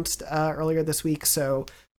Dog announced earlier this week. So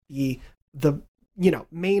the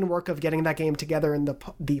main work of getting that game together in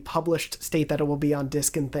the published state that it will be on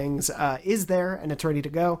disc and things is there, and it's ready to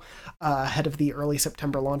go ahead of the early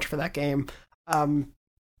September launch for that game.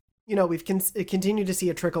 We've continued to see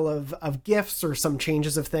a trickle of GIFs or some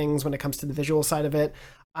changes of things when it comes to the visual side of it.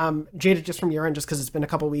 Jada, just from your end, just because it's been a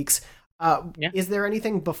couple weeks, is there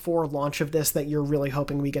anything before launch of this that you're really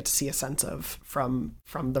hoping we get to see a sense of from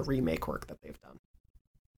the remake work that they've done?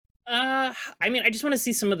 I just want to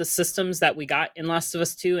see some of the systems that we got in Last of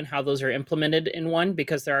Us 2 and how those are implemented in 1,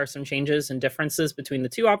 because there are some changes and differences between the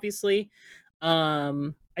two, obviously.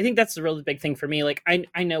 I think that's the really big thing for me. Like,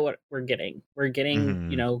 I know what we're getting. We're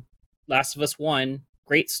getting, Last of Us 1,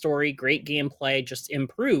 great story, great gameplay, just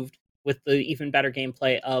improved with the even better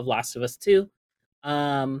gameplay of Last of Us 2.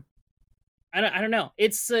 I don't know.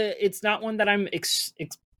 It's not one that I'm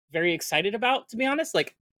very excited about, to be honest.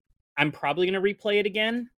 Like, I'm probably going to replay it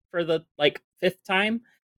again for the fifth time,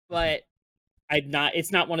 but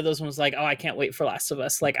it's not one of those ones like, oh, I can't wait for Last of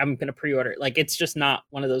Us. Like, I'm going to pre-order it. Like, it's just not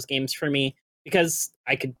one of those games for me, because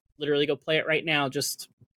I could literally go play it right now, just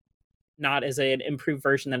not as an improved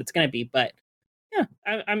version that it's going to be. But yeah,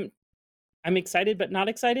 I'm excited, but not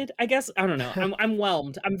excited, I guess. I don't know. I'm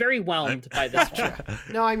whelmed. I'm very whelmed by this one.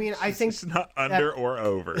 No, I think it's not under or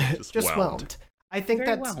over, just whelmed. I think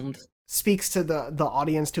very that whelmed. Speaks to the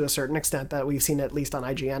audience to a certain extent that we've seen, at least on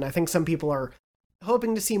IGN. I think some people are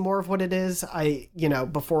hoping to see more of what it is.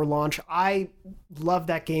 Before launch, I love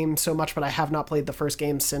that game so much, but I have not played the first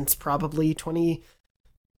game since probably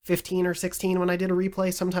 2015 or 16 when I did a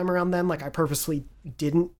replay sometime around then. Like, I purposely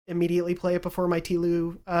didn't immediately play it before my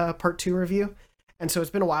TLU Part 2 review. And so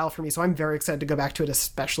it's been a while for me, so I'm very excited to go back to it,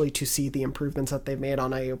 especially to see the improvements that they've made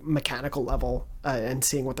on a mechanical level and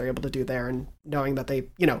seeing what they're able to do there, and knowing that they,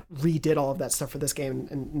 redid all of that stuff for this game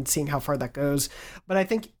and seeing how far that goes. But I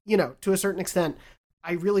think, to a certain extent,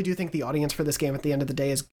 I really do think the audience for this game at the end of the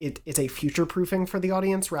day it's a future-proofing for the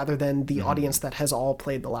audience rather than the audience that has all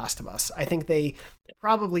played The Last of Us. I think they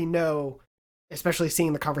probably know, especially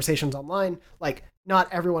seeing the conversations online, like,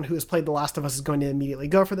 not everyone who has played The Last of Us is going to immediately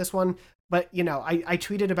go for this one. But, I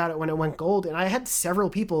tweeted about it when it went gold, and I had several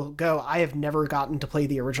people go, I have never gotten to play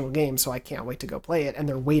the original game, so I can't wait to go play it. And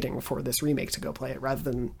they're waiting for this remake to go play it rather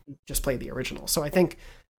than just play the original. So I think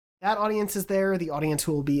that audience is there. The audience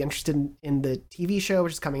who will be interested in the TV show,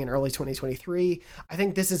 which is coming in early 2023. I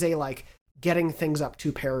think this is a, getting things up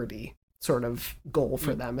to parity sort of goal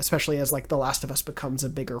for them, especially as, The Last of Us becomes a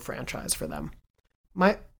bigger franchise for them.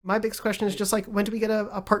 My biggest question is just when do we get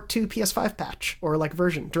a part 2 PS5 patch or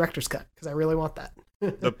version, director's cut? Because I really want that.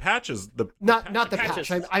 The patch is not the patch.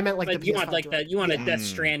 I meant the you PS5 want you want a Death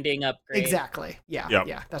Stranding upgrade. Exactly. Yeah.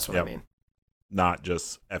 Yeah. That's what I mean. Not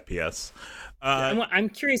just FPS. I'm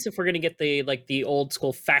curious if we're gonna get the old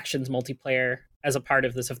school factions multiplayer as a part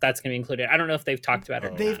of this, if that's going to be included. I don't know if they've talked about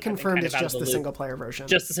it. They've confirmed it's just the single player version.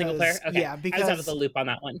 Just the single player? Okay. Yeah, because I was out of the loop on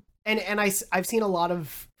that one. And I've seen a lot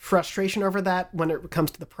of frustration over that when it comes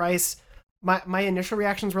to the price. My initial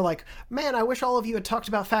reactions were like, man, I wish all of you had talked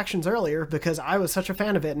about factions earlier, because I was such a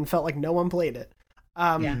fan of it and felt like no one played it.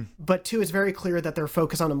 But two, it's very clear that their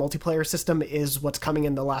focus on a multiplayer system is what's coming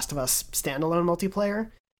in The Last of Us standalone multiplayer.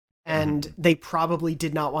 And they probably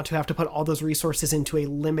did not want to have to put all those resources into a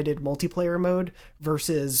limited multiplayer mode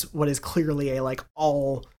versus what is clearly a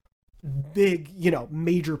all big,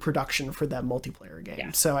 major production for that multiplayer game.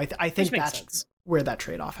 Yeah. So I think that's sense. Where that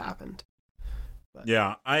trade-off happened. But.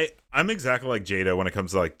 Yeah, I'm exactly like Jada when it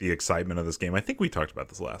comes to the excitement of this game. I think we talked about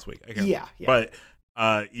this last week. Yeah. But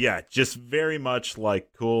just very much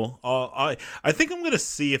cool. I think I'm gonna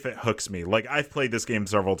see if it hooks me. I've played this game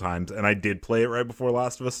several times, and I did play it right before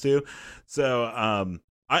Last of Us 2. So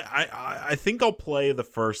I think I'll play the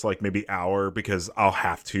first maybe hour, because I'll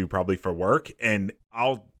have to probably for work, and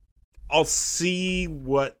I'll see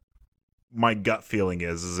what my gut feeling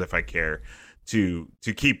is as if I care to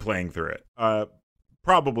keep playing through it.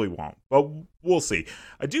 Probably won't, but we'll see.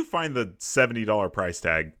 I do find the $70 price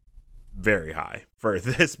tag very high for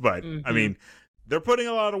this, but I mean, they're putting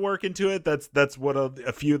a lot of work into it. That's what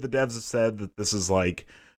a few of the devs have said, that this is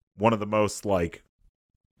one of the most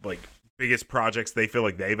biggest projects they feel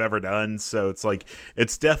like they've ever done. So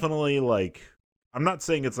it's definitely I'm not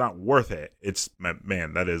saying it's not worth it. It's,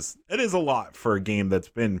 man, it is a lot for a game that's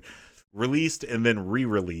been released and then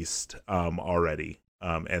re-released already,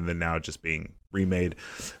 and then now just being remade.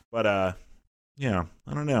 But yeah,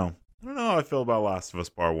 I don't know. I don't know how I feel about Last of Us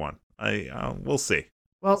Part 1. We'll see.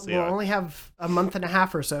 Well, we'll only have a month and a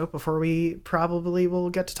half or so before we probably will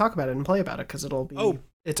get to talk about it and play about it, because it'll be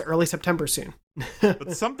it's early September soon.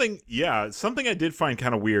 But something I did find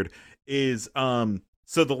kind of weird is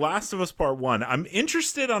so The Last of Us Part 1, I'm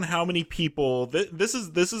interested on how many people this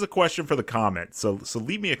is a question for the comments. So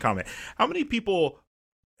leave me a comment. How many people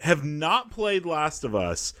have not played Last of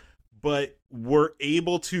Us but were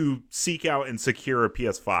able to seek out and secure a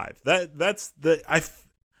PS5? I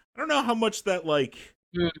don't know how much that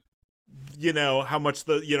how much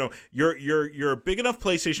you're a big enough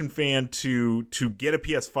PlayStation fan to get a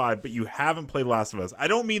PS5, but you haven't played Last of Us. I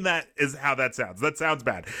don't mean that is how that sounds. That sounds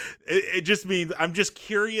bad. It just means I'm just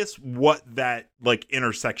curious what that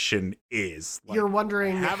intersection is. You're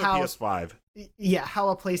wondering how a PS5. Yeah, how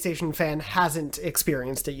a PlayStation fan hasn't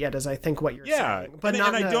experienced it yet is, I think, what you're saying. But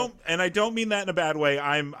I don't mean that in a bad way.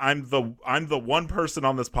 I'm the one person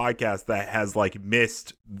on this podcast that has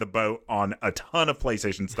missed the boat on a ton of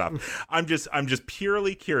PlayStation stuff. I'm just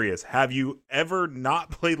purely curious. Have you ever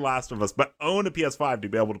not played Last of Us but own a PS5 to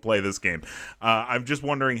be able to play this game? I'm just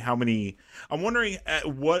wondering I'm wondering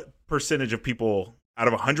what percentage of people out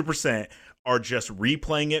of 100% are just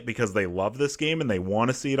replaying it because they love this game and they want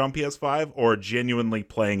to see it on PS5, or genuinely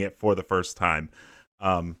playing it for the first time.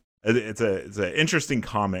 It's an interesting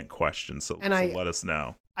comment question, so let us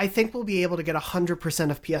know. I think we'll be able to get 100%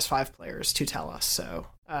 of PS5 players to tell us. So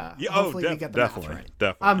hopefully we get the math right.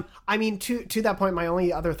 Definitely. I mean, to that point, my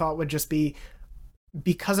only other thought would just be,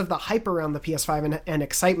 because of the hype around the PS5 and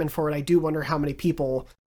excitement for it, I do wonder how many people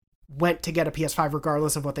went to get a PS5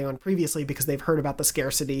 regardless of what they owned previously, because they've heard about the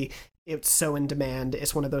scarcity. It's so in demand.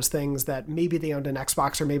 It's one of those things that maybe they owned an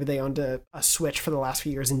Xbox, or maybe they owned a Switch for the last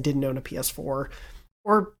few years and didn't own a PS4,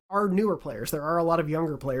 or are newer players. There are a lot of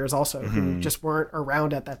younger players also who just weren't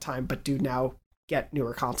around at that time, but do now get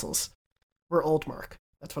newer consoles. We're old, Mark.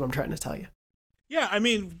 That's what I'm trying to tell you. Yeah, I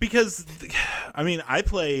mean, I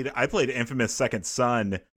played Infamous Second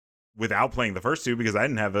Son without playing the first two, because I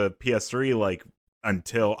didn't have a PS3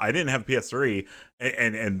 until I didn't have a PS3,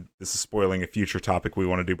 and this is spoiling a future topic we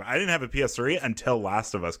want to do, but I didn't have a PS3 until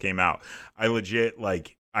Last of Us came out. I legit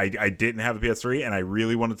I didn't have a PS3, and I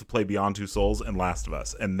really wanted to play Beyond Two Souls and Last of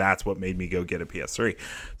Us, and that's what made me go get a PS3.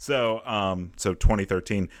 So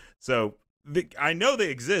 2013. So I know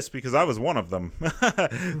they exist because I was one of them.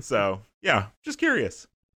 So yeah, just curious.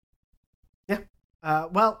 Yeah.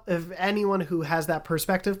 Well, if anyone who has that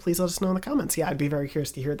perspective, please let us know in the comments. Yeah, I'd be very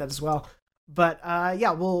curious to hear that as well. But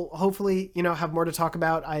we'll hopefully, have more to talk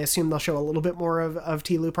about. I assume they'll show a little bit more of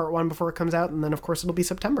T-Lu Part 1 before it comes out, and then of course it'll be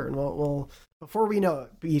September, and we'll before we know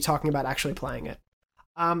it, be talking about actually playing it.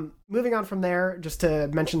 Moving on from there, just to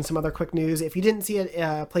mention some other quick news. If you didn't see it,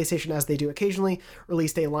 PlayStation, as they do occasionally,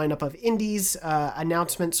 released a lineup of indies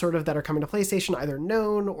announcements sort of that are coming to PlayStation, either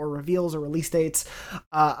known or reveals or release dates.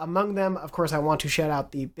 Among them, of course, I want to shout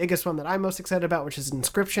out the biggest one that I'm most excited about, which is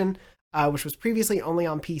Inscryption, which was previously only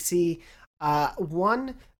on PC.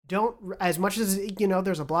 Don't, as much as,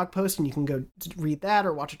 there's a blog post and you can go read that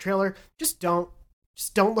or watch a trailer, just don't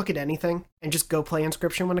look at anything and just go play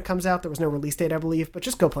Inscryption when it comes out. There was no release date, I believe, but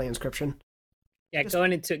just go play Inscryption. Yeah, go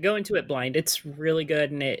into it blind. It's really good,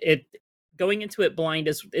 and it going into it blind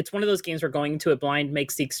it's one of those games where going into it blind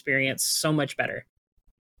makes the experience so much better.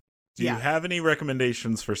 Do you have any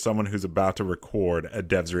recommendations for someone who's about to record a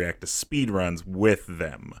Devs React to speedruns with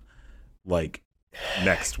them,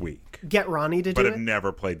 next week? Get Ronnie to do it. But I've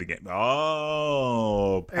never played the game.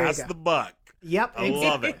 Oh, pass the buck. Yep. I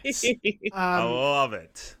love it. I love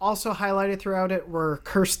it. Also highlighted throughout it were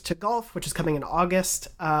Cursed to Golf, which is coming in August.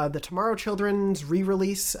 The Tomorrow Children's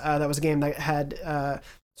re-release. That was a game that had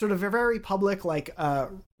sort of a very public,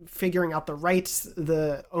 figuring out the rights,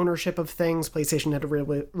 the ownership of things. PlayStation had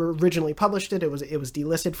originally published it. It was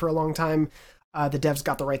delisted for a long time. The devs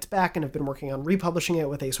got the rights back and have been working on republishing it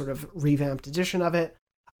with a sort of revamped edition of it.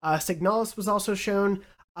 Signalis was also shown.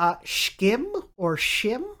 Shkim or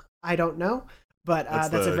Shim, I don't know, but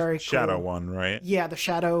that's a very Shadow cool one, right? Yeah, the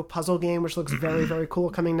Shadow puzzle game, which looks very, very cool,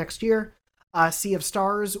 coming next year. Sea of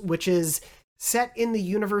Stars, which is set in the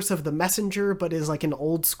universe of The Messenger, but is like an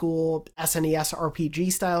old school SNES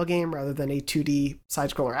RPG style game rather than a 2D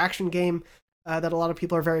side-scroller action game that a lot of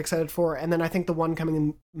people are very excited for. And then I think the one coming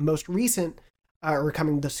in most recent, or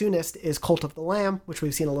coming the soonest, is Cult of the Lamb, which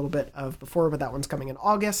we've seen a little bit of before, but that one's coming in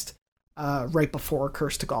August, right before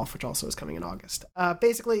Cursed to Golf, which also is coming in August.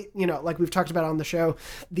 Basically, like we've talked about on the show,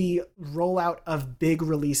 the rollout of big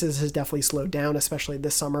releases has definitely slowed down, especially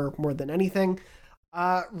this summer more than anything.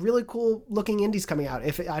 Really cool looking indies coming out.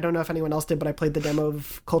 I don't know if anyone else did, but I played the demo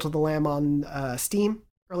of Cult of the Lamb on Steam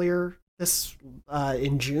earlier this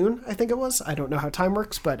in June, I think it was. I don't know how time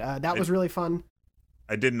works, but that was really fun.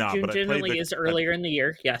 I did not, June but I generally played is earlier in the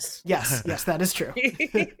year. Yes. Yes, that is true.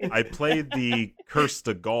 I played the Curse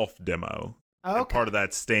to Golf demo. Okay. Part of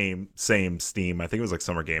that same Steam. I think it was like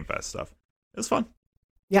Summer Game Fest stuff. It was fun.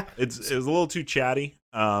 Yeah. It was a little too chatty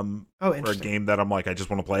for a game that I'm like, I just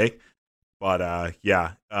want to play. But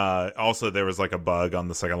yeah. Also, there was like a bug on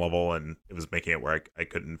the second level, and it was making it where I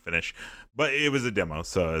couldn't finish. But it was a demo,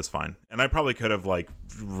 so it was fine. And I probably could have like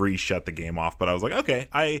reshut the game off, but I was like, okay,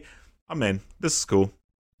 I'm in. This is cool.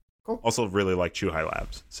 Cool. Also, really like Chuhai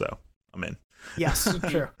Labs, so I'm in. Yes,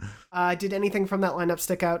 true. Did anything from that lineup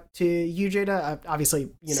stick out to you, Jada?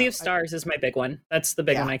 Obviously, Sea of Stars is my big one. That's the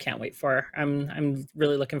big one I can't wait for. I'm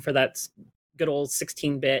really looking for that good old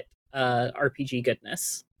 16-bit RPG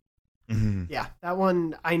goodness. Mm-hmm. Yeah, that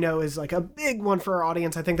one I know is like a big one for our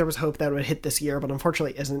audience. I think there was hope that it would hit this year, but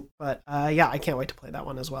unfortunately isn't. But yeah, I can't wait to play that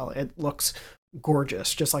one as well. It looks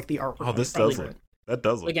gorgeous, just like the artwork. Oh, this does look. That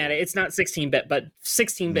does look. Look at it. It's not 16-bit, but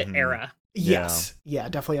 16-bit era. Yes, yeah,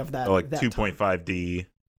 definitely of that. Like that 2.5D.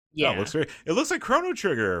 Yeah, oh, it looks like Chrono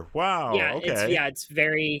Trigger. Wow. Yeah, okay. It's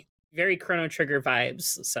very, very Chrono Trigger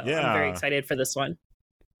vibes. So I'm very excited for this one.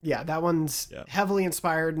 Yeah, that one's heavily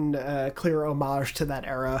inspired and clear homage to that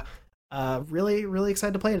era. Really, really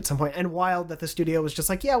excited to play it at some point. And wild that the studio was just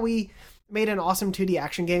like, yeah, we made an awesome 2D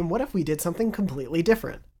action game. What if we did something completely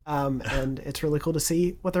different? And it's really cool to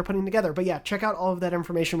see what they're putting together. But yeah, check out all of that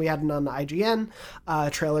information we had on the IGN,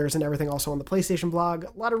 trailers and everything also on the PlayStation blog.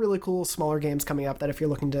 A lot of really cool smaller games coming up that if you're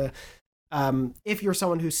looking to, if you're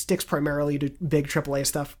someone who sticks primarily to big AAA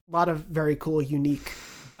stuff, a lot of very cool, unique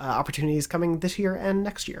opportunities coming this year and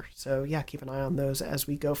next year. So yeah, keep an eye on those as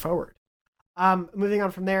we go forward. Moving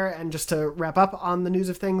on from there, and just to wrap up on the news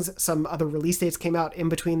of things, some other release dates came out in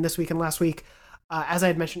between this week and last week. As I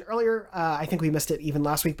had mentioned earlier, I think we missed it even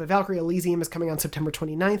last week, but Valkyrie Elysium is coming on September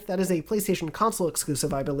 29th. That is a PlayStation console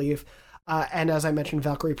exclusive, I believe. And as I mentioned,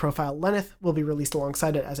 Valkyrie Profile Lenneth will be released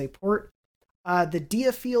alongside it as a port. The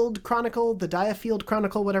Diafield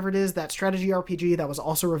Chronicle, whatever it is, that strategy RPG that was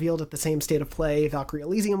also revealed at the same state of play Valkyrie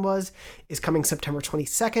Elysium was, is coming September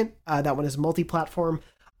 22nd. That one is multi-platform.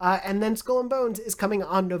 And then Skull and Bones is coming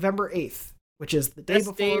on November 8th, which is the day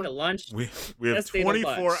before. Day to launch. We have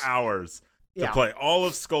 24 hours to play all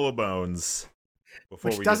of Skull and Bones.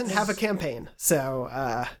 Which doesn't have a campaign,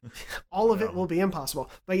 so all of it will be impossible.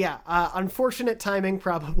 But yeah, unfortunate timing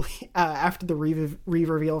probably after the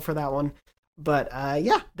re-reveal for that one. But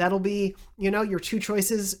yeah, that'll be, your two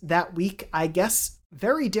choices that week, I guess,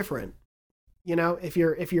 very different. If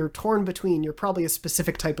you're torn between, you're probably a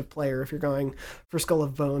specific type of player if you're going for Skull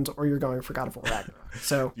of Bones or you're going for God of War Ragnarok.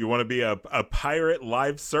 So you want to be a pirate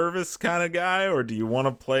live service kind of guy, or do you want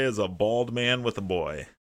to play as a bald man with a boy?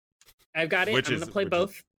 I've got it. I'm going to play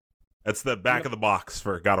both. That's the back of the box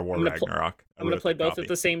for God of War Ragnarok. I'm going to play both at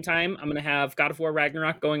the same time. I'm going to have God of War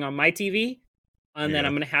Ragnarok going on my TV, and then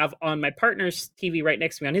I'm going to have on my partner's TV right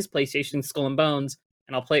next to me on his PlayStation Skull and Bones.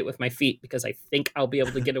 And I'll play it with my feet because I think I'll be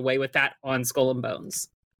able to get away with that on Skull and Bones.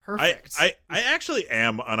 Perfect. I actually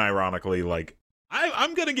am unironically like,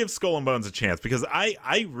 I'm going to give Skull and Bones a chance because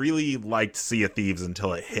I really liked Sea of Thieves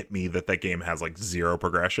until it hit me that game has like zero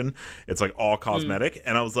progression. It's like all cosmetic.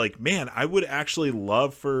 And I was like, man, I would actually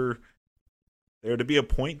love for there to be a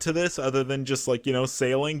point to this other than just like,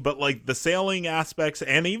 sailing, but like the sailing aspects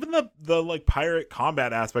and even the like pirate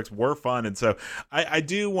combat aspects were fun. And so I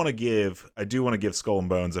do want to give Skull and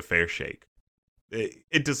Bones a fair shake.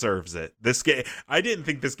 It deserves it. This game, I didn't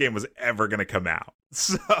think this game was ever going to come out.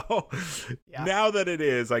 So now that it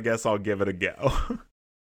is, I guess I'll give it a go.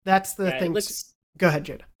 That's the thing. Go ahead,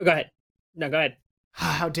 Jada. Go ahead. No, go ahead.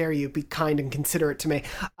 How dare you be kind and considerate to me.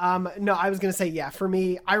 No, I was going to say, yeah, for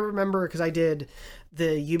me, I remember because I did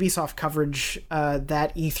the Ubisoft coverage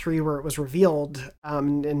that E3 where it was revealed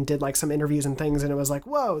and did like some interviews and things. And it was like,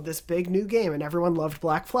 whoa, this big new game. And everyone loved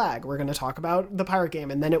Black Flag. We're going to talk about the pirate game.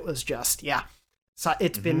 And then it was just, So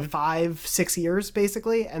it's been 5-6 years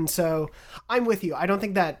basically. And so I'm with you. I don't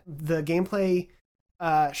think that the gameplay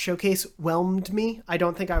showcase whelmed me. I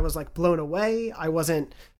don't think I was like blown away. I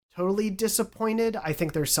wasn't totally disappointed. I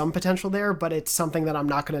think there's some potential there, but it's something that I'm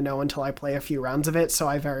not going to know until I play a few rounds of it. So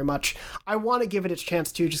I want to give it its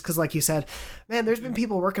chance too, just because like you said, man, there's been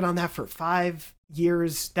people working on that for 5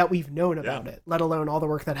 years that we've known about it, let alone all the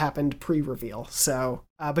work that happened pre-reveal. So,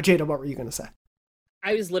 but Jada, what were you going to say?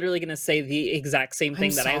 I was literally going to say the exact same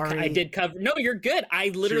thing that I did cover. No, you're good. I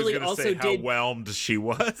literally also did. How whelmed she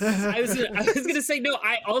was. I was going to say, no,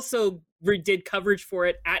 I also did coverage for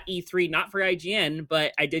it at E3, not for IGN,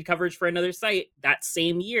 but I did coverage for another site that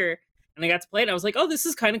same year. and I got to play it. I was like, oh, this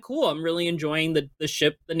is kind of cool. I'm really enjoying the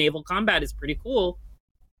ship. The naval combat is pretty cool.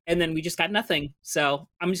 And then we just got nothing. So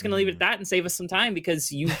I'm just going to leave it at that and save us some time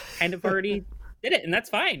because you kind of already did it, and that's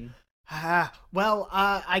fine. Well,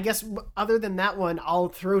 I guess other than that one, I'll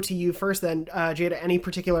throw to you first then, Jada, any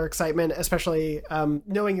particular excitement, especially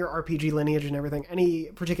knowing your RPG lineage and everything,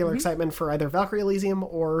 any particular excitement for either Valkyrie Elysium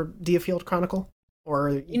or Diafield Chronicle? Or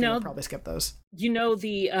you can probably skip those.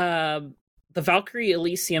 The Valkyrie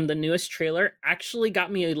Elysium, the newest trailer, actually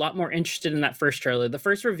got me a lot more interested in that first trailer. The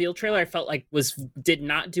first reveal trailer I felt like did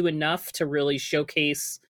not do enough to really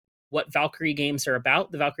showcase what Valkyrie games are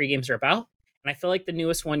about. The Valkyrie games are about. And I feel like the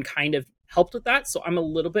newest one kind of helped with that. So I'm a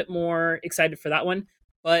little bit more excited for that one.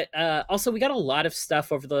 But also, we got a lot of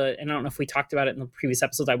stuff and I don't know if we talked about it in the previous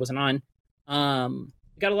episodes I wasn't on.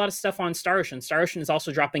 We got a lot of stuff on Star Ocean. Star Ocean is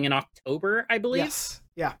also dropping in October, I believe. Yes.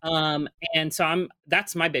 Yeah. And so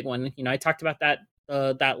that's my big one. I talked about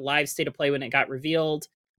that live state of play when it got revealed.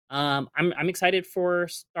 I'm excited for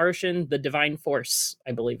Star Ocean, the Divine Force,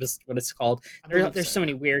 I believe is what it's called. There's so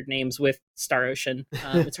many weird names with Star Ocean.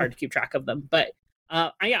 It's hard to keep track of them, but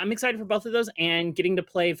I'm excited for both of those, and getting to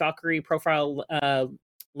play Valkyrie Profile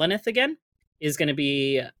Lenneth again is going to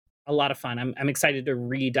be a lot of fun. I'm excited to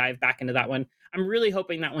re-dive back into that one. I'm really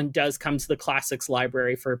hoping that one does come to the classics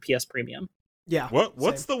library for PS Premium. Yeah.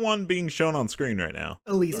 What's the one being shown on screen right now?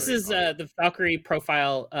 Elysium. This is the Valkyrie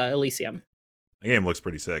Profile Elysium. The game looks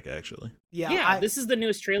pretty sick, actually. Yeah. This is the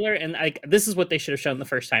newest trailer, and this is what they should have shown the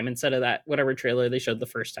first time instead of that whatever trailer they showed the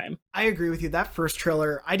first time. I agree with you. That first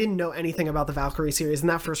trailer, I didn't know anything about the Valkyrie series, and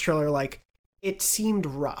that first trailer, it seemed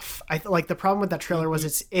rough. The problem with that trailer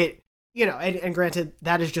was and granted,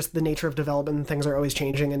 that is just the nature of development, and things are always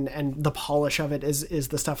changing, and the polish of it is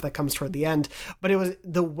the stuff that comes toward the end. But it was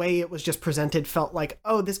the way it was just presented felt like,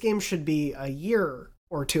 oh, this game should be a year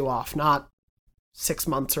or two off, not 6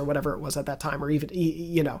 months or whatever it was at that time, or even,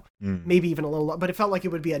 maybe even a little, but it felt like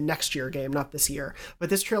it would be a next year game, not this year. But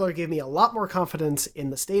this trailer gave me a lot more confidence in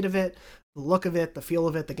the state of it, the look of it, the feel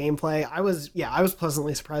of it, the gameplay. I was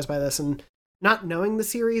pleasantly surprised by this, and not knowing the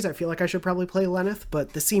series, I feel like I should probably play Lenneth,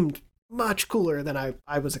 but this seemed much cooler than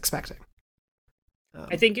I was expecting.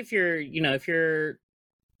 I think if you're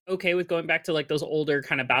okay with going back to those older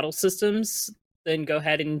kind of battle systems, then go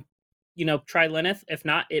ahead and try Lenneth. If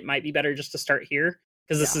not, it might be better just to start here,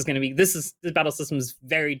 because this battle system is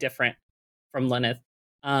very different from Lenneth.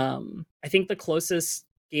 I think the closest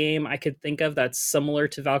game I could think of that's similar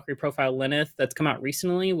to Valkyrie Profile Lenneth that's come out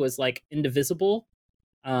recently was Indivisible,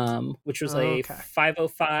 which was a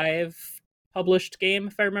 505 published game,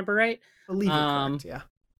 if I remember right. I believe you're correct,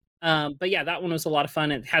 yeah. But yeah, that one was a lot of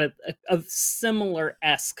fun. It had a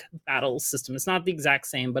similar-esque battle system. It's not the exact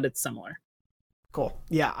same, but it's similar. Cool.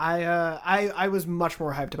 Yeah, I was much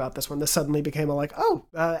more hyped about this one. This suddenly became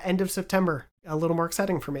end of September, a little more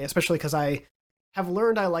exciting for me, especially because I have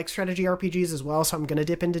learned I like strategy RPGs as well, so I'm going to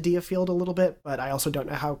dip into Diafield a little bit, but I also don't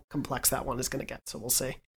know how complex that one is going to get, so we'll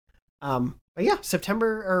see. But yeah,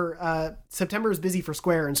 September is busy for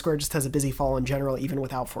Square, and Square just has a busy fall in general, even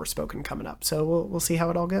without Forspoken coming up. So we'll see how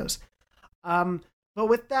it all goes. But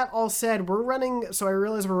with that all said, I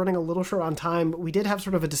realize we're running a little short on time. We did have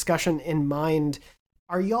sort of a discussion in mind.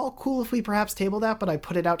 Are y'all cool if we perhaps table that, but I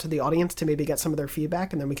put it out to the audience to maybe get some of their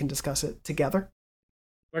feedback, and then we can discuss it together?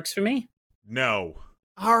 Works for me. No.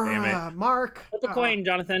 Mark. Flip a coin,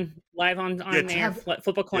 Jonathan. Live on there.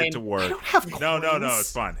 Flip a coin. Get to work. I don't have coins. No.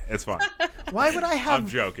 It's fun. It's fun. Why would I have? I'm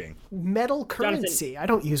joking. Metal currency. I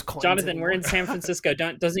don't use coins. Jonathan, anymore. we're in San Francisco.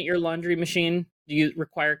 Doesn't your laundry machine? Do you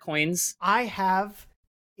require coins? I have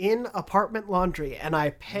in apartment laundry, and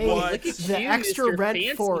I pay the extra rent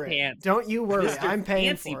for it. Don't you worry. I'm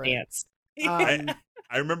paying for pants.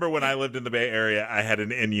 I remember when I lived in the Bay Area, I had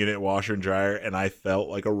an in-unit washer and dryer, and I felt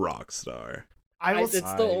like a rock star. It's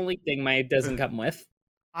the only thing mine doesn't come with.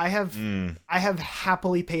 I have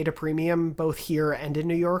happily paid a premium both here and in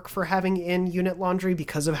New York for having in-unit laundry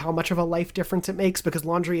because of how much of a life difference it makes, because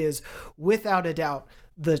laundry is, without a doubt,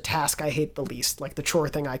 the task I hate the least, the chore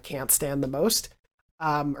thing I can't stand the most.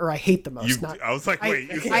 Or I hate the most. I was like, wait,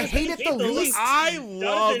 I hate it the least. I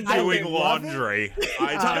love doing laundry.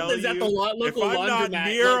 I tell you, if I'm not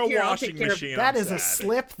near a washing machine, that I'm is sad. a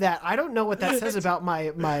slip that I don't know what that says about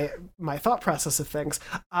my thought process of things.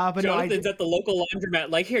 But Jonathan's at the local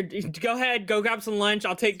laundromat. Here, go ahead, go grab some lunch.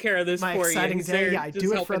 I'll take care of this my for exciting you. day. Yeah, I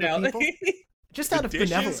do it for other people. Just out of dishes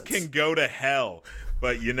benevolence. Can go to hell.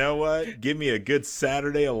 But you know what? Give me a good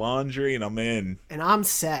Saturday of laundry and I'm in. And I'm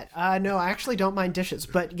set. No, I actually don't mind dishes.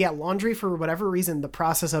 But yeah, laundry, for whatever reason, the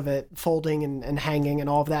process of it folding and hanging and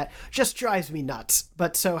all of that just drives me nuts.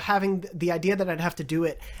 But so having the idea that I'd have to do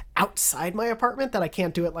it outside my apartment, that I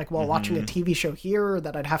can't do it like while watching a TV show here, or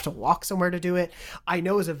that I'd have to walk somewhere to do it, I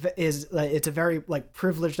know it's a very like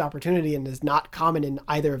privileged opportunity and is not common in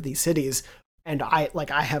either of these cities. And I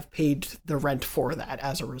have paid the rent for that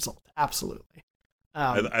as a result. Absolutely.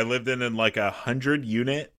 I lived in like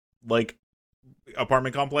 100-unit like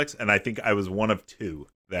apartment complex, and I think I was one of 2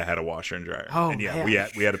 that had a washer and dryer. Oh, and yeah,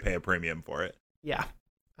 man. we had to pay a premium for it. Yeah.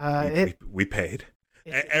 We paid.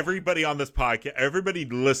 Everybody on this podcast, everybody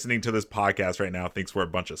listening to this podcast right now thinks we're a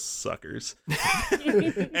bunch of suckers.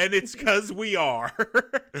 And it's because we are.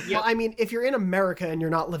 Well, I mean, if you're in America and you're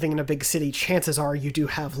not living in a big city, chances are you do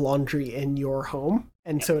have laundry in your home.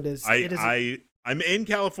 And so it is. I'm in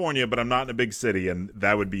California, but I'm not in a big city, and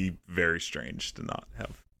that would be very strange to not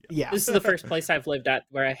have. Yeah. This is the first place I've lived at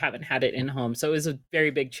where I haven't had it in home. So it was a very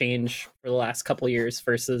big change for the last couple of years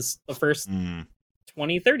versus the first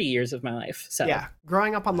 20, 30 years of my life. So yeah,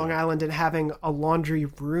 growing up on Long Island and having a laundry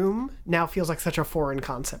room now feels like such a foreign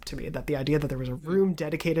concept to me, that the idea that there was a room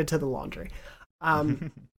dedicated to the laundry.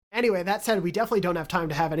 Anyway, that said, we definitely don't have time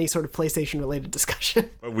to have any sort of PlayStation-related discussion.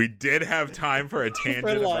 But we did have time for a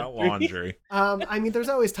tangent about laundry. I mean, there's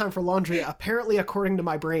always time for laundry, apparently, according to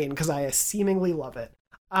my brain, because I seemingly love it.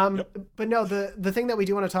 But no, the thing that we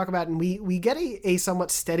do want to talk about, and we get a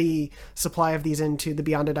somewhat steady supply of these into the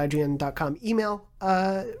beyond@ign.com email,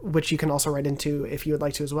 which you can also write into if you would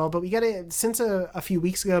like to as well. But we get it since a few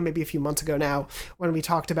weeks ago, maybe a few months ago now, when we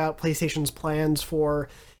talked about PlayStation's plans for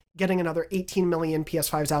getting another 18 million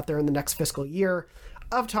PS5s out there in the next fiscal year,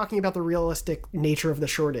 of talking about the realistic nature of the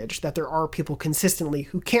shortage, that there are people consistently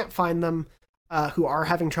who can't find them, who are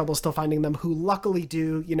having trouble still finding them, who luckily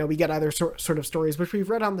do. You know, we get either sort of stories, which we've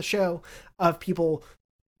read on the show, of people,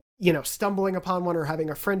 you know, stumbling upon one or having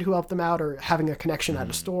a friend who helped them out or having a connection at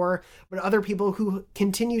a store, but other people who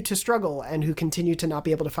continue to struggle and who continue to not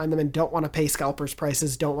be able to find them and don't want to pay scalpers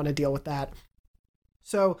prices, don't want to deal with that.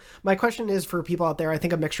 So my question is for people out there, I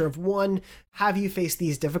think a mixture of 1, have you faced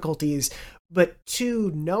these difficulties? But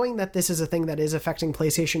 2, knowing that this is a thing that is affecting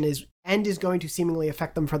PlayStation is going to seemingly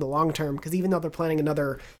affect them for the long term, because even though they're planning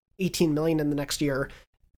another 18 million in the next year,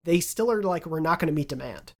 they still are like, we're not going to meet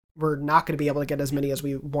demand. We're not going to be able to get as many as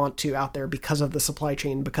we want to out there because of the supply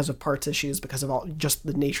chain, because of parts issues, because of all just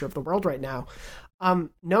the nature of the world right now.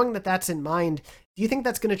 Knowing that that's in mind, do you think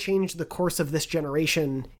that's going to change the course of this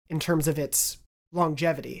generation in terms of its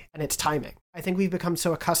longevity and its timing? I think we've become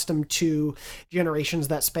so accustomed to generations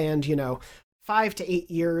that spanned, 5 to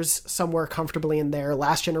 8 years, somewhere comfortably in there.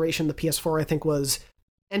 Last generation, the PS4, I think, was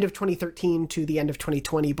end of 2013 to the end of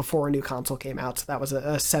 2020 before a new console came out. So that was a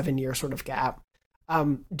 7-year sort of gap.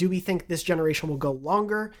 Do we think this generation will go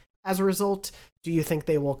longer as a result? Do you think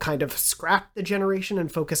they will kind of scrap the generation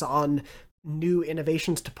and focus on new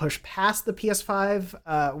innovations to push past the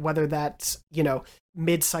PS5, whether that's,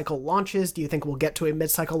 mid-cycle launches? Do you think we'll get to a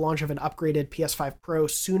mid-cycle launch of an upgraded PS5 Pro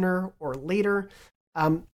sooner or later?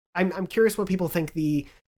 I'm curious what people think the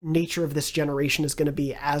nature of this generation is going to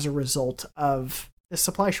be as a result of the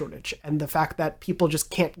supply shortage and the fact that people just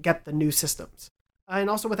can't get the new systems. And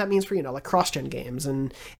also what that means for, like cross-gen games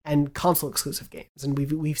and console-exclusive games. And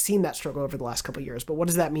we've seen that struggle over the last couple of years. But what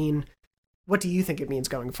does that mean? What do you think it means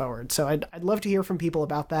going forward? So I'd love to hear from people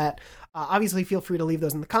about that. Obviously, feel free to leave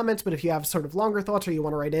those in the comments, but if you have sort of longer thoughts or you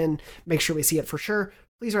want to write in, make sure we see it for sure.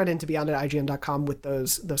 Please write into beyond@ign.com with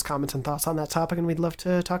those comments and thoughts on that topic, and we'd love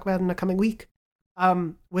to talk about it in the coming week.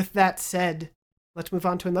 With that said, let's move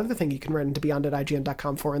on to another thing you can write into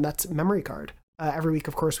beyond@ign.com for, and that's memory card. Every week,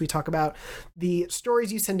 of course, we talk about the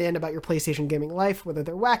stories you send in about your PlayStation gaming life, whether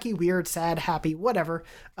they're wacky, weird, sad, happy, whatever,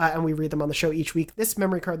 and we read them on the show each week. This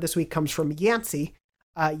memory card this week comes from Yancey.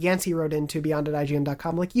 Yancey wrote into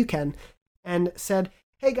beyond@ign.com like you can and said,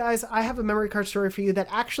 "Hey guys, I have a memory card story for you that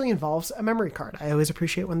actually involves a memory card. I always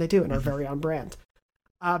appreciate when they do and are very on brand.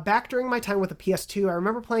 Back during my time with the PS2, I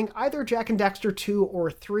remember playing either Jak and Daxter 2 or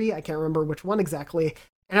 3, I can't remember which one exactly,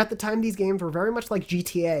 and at the time, these games were very much like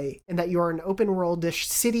GTA in that you are an open-world-ish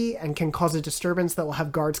city and can cause a disturbance that will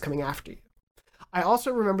have guards coming after you. I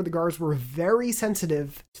also remember the guards were very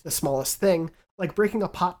sensitive to the smallest thing, like breaking a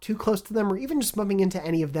pot too close to them or even just bumping into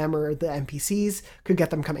any of them or the NPCs could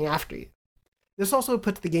get them coming after you. This also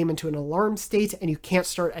puts the game into an alarm state and you can't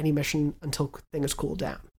start any mission until things cool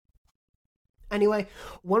down. Anyway,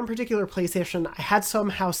 one particular PlayStation, I had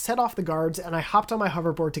somehow set off the guards and I hopped on my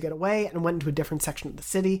hoverboard to get away and went into a different section of the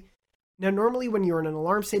city. Now, normally when you're in an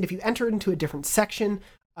alarm state, if you enter into a different section,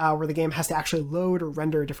 where the game has to actually load or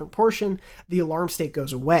render a different portion, the alarm state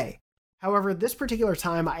goes away. However, this particular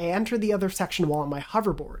time, I entered the other section while on my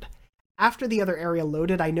hoverboard. After the other area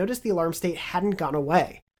loaded, I noticed the alarm state hadn't gone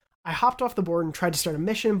away. I hopped off the board and tried to start a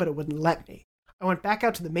mission, but it wouldn't let me. I went back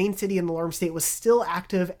out to the main city and the alarm state was still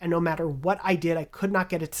active, and no matter what I did, I could not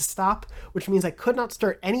get it to stop, which means I could not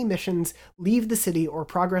start any missions, leave the city, or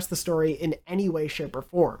progress the story in any way, shape, or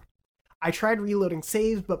form. I tried reloading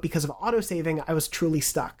saves, but because of autosaving, I was truly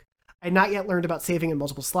stuck. I had not yet learned about saving in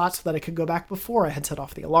multiple slots so that I could go back before I had set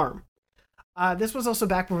off the alarm. This was also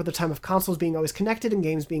back before the time of consoles being always connected and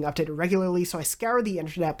games being updated regularly, so I scoured the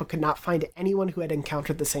internet but could not find anyone who had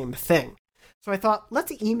encountered the same thing. So I thought,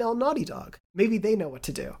 let's email Naughty Dog. Maybe they know what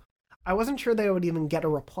to do. I wasn't sure that I would even get a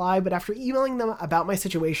reply, but after emailing them about my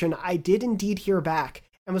situation, I did indeed hear back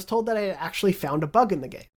and was told that I had actually found a bug in the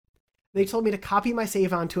game. They told me to copy my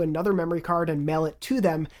save onto another memory card and mail it to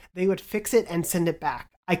them. They would fix it and send it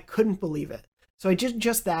back. I couldn't believe it. So I did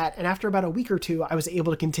just that, and after about a week or two, I was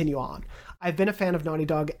able to continue on. I've been a fan of Naughty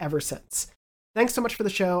Dog ever since. Thanks so much for the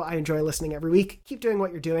show. I enjoy listening every week. Keep doing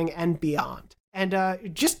what you're doing and beyond. And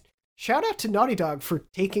just shout out to Naughty Dog for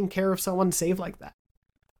taking care of someone's save like that.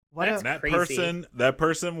 That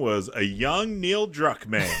person was a young Neil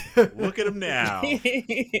Druckmann. Look at him now.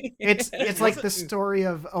 It's like the story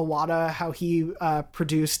of Iwata, how he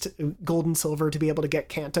produced Gold and Silver to be able to get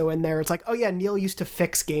Kanto in there. It's like, oh yeah, Neil used to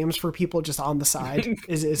fix games for people just on the side,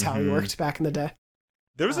 is how he worked back in the day.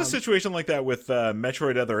 There was a situation like that with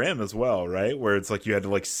Metroid Other M as well, right? Where it's like you had to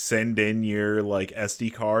like send in your like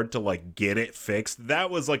SD card to like get it fixed.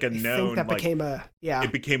 That was like a known. I think that became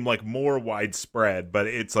It became like more widespread, but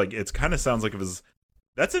it's like it's kind of sounds like it was.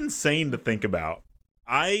 That's insane to think about.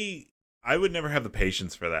 I would never have the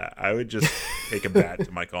patience for that. I would just take a bat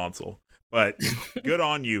to my console. But good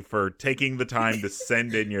on you for taking the time to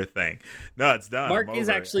send in your thing. No, it's done. Mark is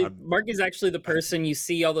actually the person you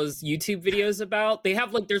see all those YouTube videos about. They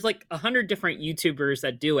have there's 100 different YouTubers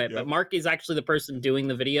that do it, but Mark is actually the person doing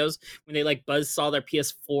the videos when they like buzzsaw their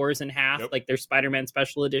PS4s in half, like their Spider-Man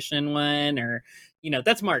Special Edition one, or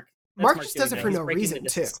that's Mark. Mark just does it for no reason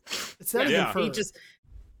too. It's not even for.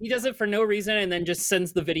 He does it for no reason, and then just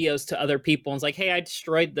sends the videos to other people and is like, "Hey, I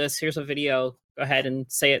destroyed this. Here's a video. Go ahead and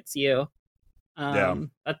say it's you."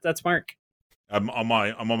 That's Mark. I'm on my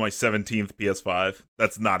 17th PS5.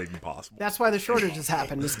 That's not even possible. That's why the shortages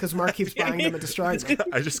happen, is because Mark keeps buying them and destroying them.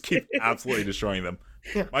 I just keep absolutely destroying them.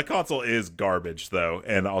 Yeah. My console is garbage, though,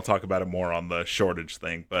 and I'll talk about it more on the shortage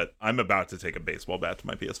thing, but I'm about to take a baseball bat to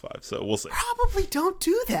my PS5, so we'll see. Probably don't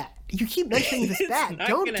do that. You keep mentioning this bat.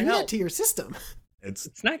 Don't do that to your system.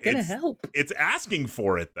 It's not going to help. It's asking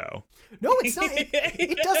for it, though. No, it's not.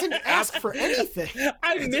 It doesn't ask for anything.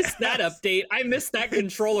 I missed that update. I missed that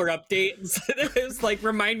controller update. It was like,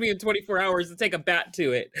 remind me in 24 hours to take a bat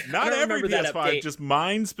to it. Not every PS5, just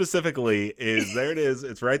mine specifically is, there it is.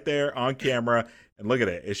 It's right there on camera. And look at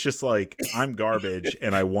it. It's just like, I'm garbage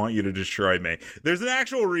and I want you to destroy me. There's an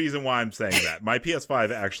actual reason why I'm saying that. My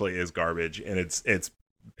PS5 actually is garbage, and it's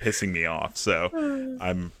pissing me off, so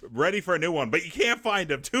I'm ready for a new one, but you can't find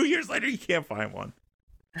them. 2 years later, you can't find one.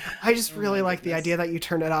 I just really like the idea that you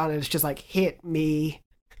turn it on and it's just like, hit me,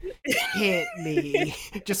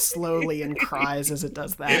 just slowly, and cries as it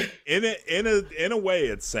does that. In a way,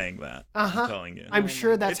 it's saying that. I'm telling you. I'm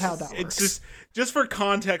sure that's how that works. It's just for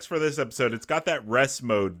context for this episode. It's got that rest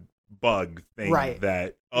mode bug thing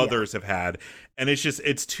that others have had, and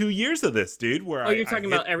it's 2 years of this, dude. Where you're talking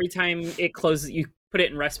about every time it closes, you put it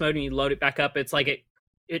in rest mode and you load it back up, it's like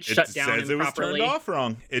it shut down improperly. It was turned off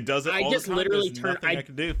wrong. It does it all the time. There's nothing I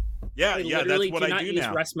can do. Yeah, that's what I do now. I do not use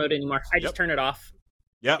rest mode anymore. I just turn it off.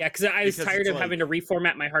 Yeah, because I was tired of having to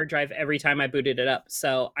reformat my hard drive every time I booted it up.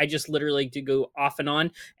 So I just literally do go off and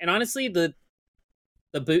on. And honestly, the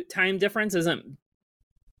boot time difference isn't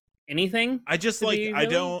anything. I just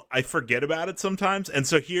I forget about it sometimes. And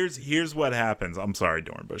so here's what happens. I'm sorry,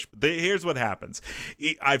 Dornbush, but here's what happens.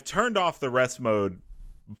 I've turned off the rest mode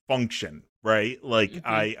function, right? Like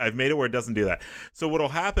I've made it where it doesn't do that. So what'll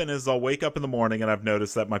happen is I'll wake up in the morning and I've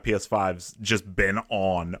noticed that my PS5's just been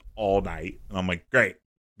on all night. And I'm like, great,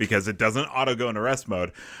 because it doesn't auto go into rest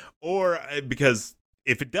mode, or because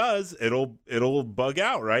if it does, it'll bug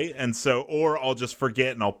out, right? And so, or I'll just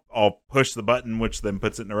forget and I'll push the button, which then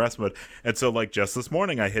puts it in rest mode. And so, like, just this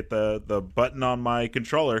morning, I hit the button on my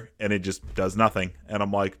controller and it just does nothing. And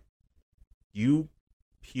I'm like, you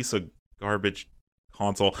piece of garbage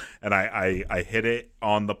console. And I hit it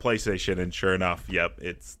on the PlayStation, and sure enough, yep,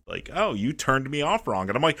 it's like, oh, you turned me off wrong.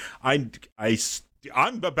 And I'm like, I'm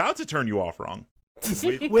about to turn you off wrong.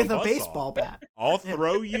 With a baseball bat. I'll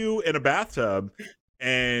throw you in a bathtub.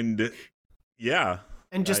 And yeah,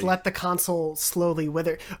 And just let the console slowly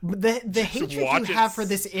wither. The hatred you watch have it for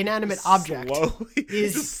this inanimate object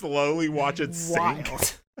is just slowly watch it sink.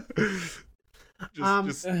 wild.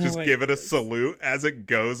 Just give it a salute as it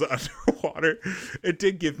goes underwater. It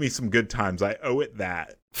did give me some good times. I owe it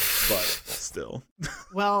that, but still.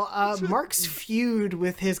 Well, Mark's feud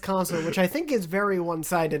with his console, which I think is very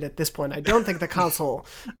one-sided at this point. I don't think the console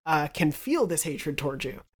can feel this hatred towards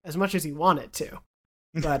you as much as you want it to.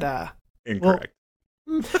 But incorrect.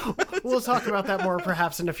 We'll talk about that more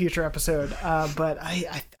perhaps in a future episode. But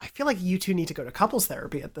I feel like you two need to go to couples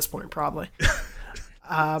therapy at this point, probably.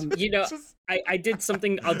 I did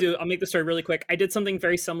something. I'll make the story really quick. I did something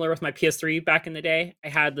very similar with my PS3 back in the day. I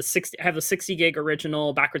have the 60 gig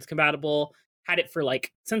original, backwards compatible. Had it for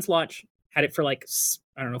since launch. Had it for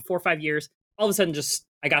 4 or 5 years. All of a sudden, just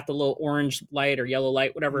I got the little orange light or yellow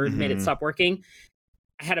light, whatever made it stop working.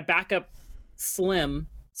 I had a backup Slim,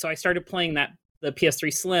 so I started playing the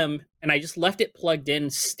PS3 Slim, and I just left it plugged in,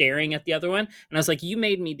 staring at the other one. And I was like, "You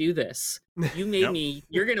made me do this. You made me.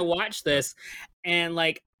 You're gonna watch this." And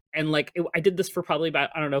I did this for probably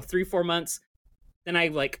about 3-4 months. Then I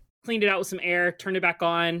cleaned it out with some air, turned it back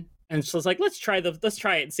on, and so I was like, let's try it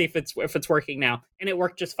and see if it's working now. And it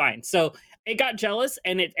worked just fine. So it got jealous,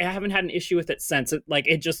 and I haven't had an issue with it since.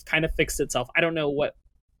 It just kind of fixed itself. I don't know what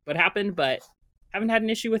happened, but haven't had an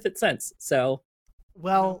issue with it since. So,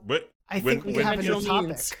 well, I think we have a new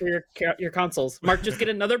topic for your consoles. Mark, just get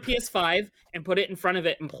another PS5 and put it in front of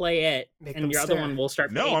it and play it, and your other one will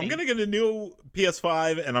start. No, I'm gonna get a new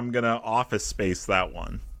PS5 and I'm gonna Office Space that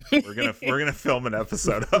one. We're gonna film an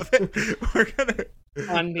episode of it. We're gonna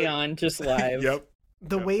on Beyond just live. Yep.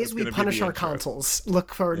 The ways we punish our consoles.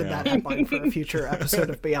 Look forward to that headline for a future episode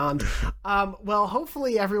of Beyond. Well,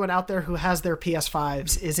 hopefully everyone out there who has their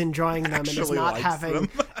PS5s is enjoying them and is not having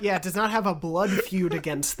does not have a blood feud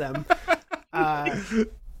against them. And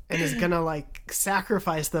is gonna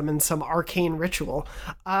sacrifice them in some arcane ritual.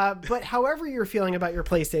 But however you're feeling about your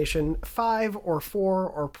PlayStation 5 or 4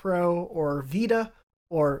 or Pro or Vita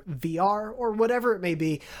or VR or whatever it may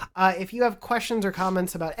be, if you have questions or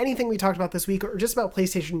comments about anything we talked about this week or just about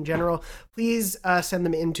PlayStation in general, please send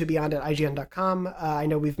them in to beyond@ign.com. I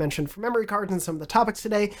know we've mentioned for memory cards and some of the topics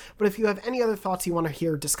today, but if you have any other thoughts you want to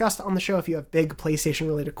hear discussed on the show, if you have big PlayStation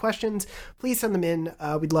related questions, please send them in.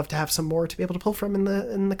 We'd love to have some more to be able to pull from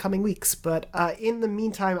in the coming weeks. But in the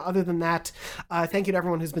meantime, other than that, thank you to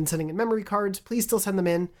everyone who's been sending in memory cards. Please still send them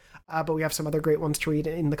in. But we have some other great ones to read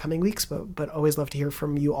in the coming weeks, but always love to hear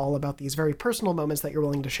from you all about these very personal moments that you're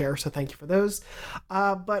willing to share, so thank you for those.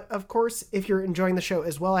 But of course, if you're enjoying the show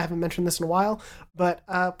as well, I haven't mentioned this in a while, but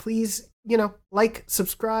please,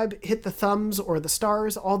 subscribe, hit the thumbs or the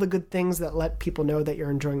stars, all the good things that let people know that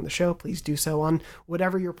you're enjoying the show. Please do so on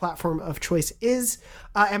whatever your platform of choice is.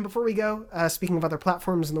 And before we go, speaking of other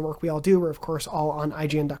platforms and the work we all do, we're of course all on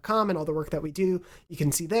IGN.com, and all the work that we do you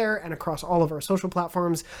can see there and across all of our social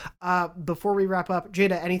platforms. Before we wrap up,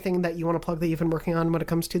 Jada, anything that you want to plug that you've been working on when it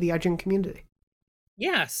comes to the IGN community?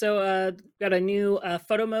 Yeah, so got a new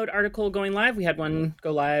photo mode article going live. We had one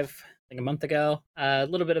go live a month ago. A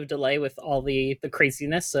little bit of delay with all the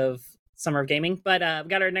craziness of Summer of Gaming, but we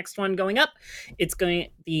got our next one going up.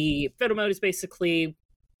 The photo mode is basically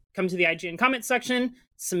come to the IGN comment section,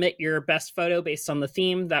 submit your best photo based on the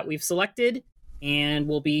theme that we've selected, and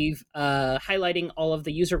we'll be highlighting all of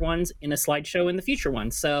the user ones in a slideshow in the future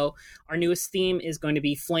ones. So our newest theme is going to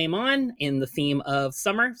be Flame On, in the theme of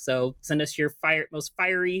summer. So send us your most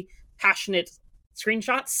fiery, passionate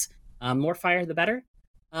screenshots. More fire, the better.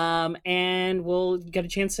 And we'll get a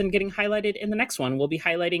chance in getting highlighted in the next one. We'll be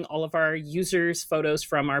highlighting all of our users' photos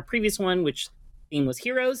from our previous one, which theme was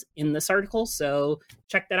Heroes, in this article. So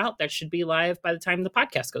check that out. That should be live by the time the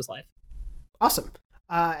podcast goes live. Awesome.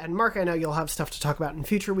 And Mark, I know you'll have stuff to talk about in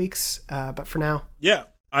future weeks, but for now. Yeah,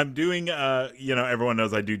 I'm doing, everyone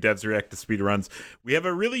knows I do Devs React to speedruns. We have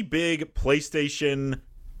a really big PlayStation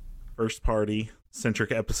first party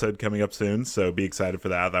centric episode coming up soon, so be excited for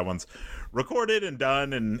that. That one's recorded and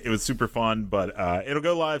done, and it was super fun, but it'll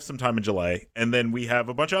go live sometime in July. And then we have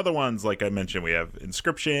a bunch of other ones, like I mentioned. We have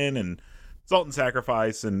Inscription and Salt and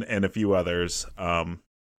Sacrifice and a few others.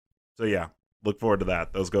 So yeah, look forward to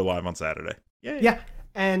that. Those go live on Saturday. Yay. Yeah.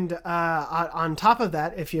 And on top of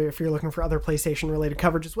that, if you're looking for other PlayStation-related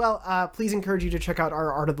coverage as well, please encourage you to check out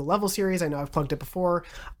our Art of the Level series. I know I've plugged it before,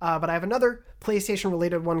 but I have another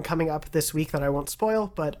PlayStation-related one coming up this week that I won't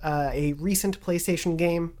spoil, but a recent PlayStation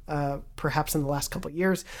game, perhaps in the last couple of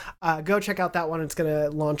years. Go check out that one. It's going to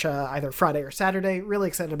launch either Friday or Saturday. Really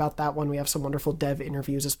excited about that one. We have some wonderful dev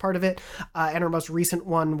interviews as part of it. And our most recent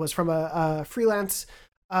one was from a freelance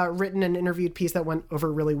written and interviewed piece that went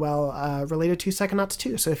over really well related to Psychonauts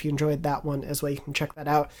 2. So if you enjoyed that one as well, you can check that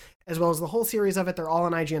out, as well as the whole series of it. They're all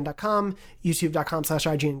on IGN.com,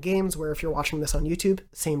 youtube.com/IGN Games, where if you're watching this on YouTube,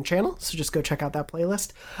 same channel. So just go check out that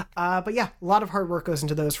playlist. But yeah, a lot of hard work goes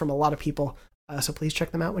into those from a lot of people. So please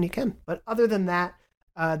check them out when you can. But other than that,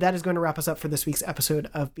 that is going to wrap us up for this week's episode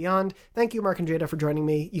of Beyond. Thank you, Mark and Jada, for joining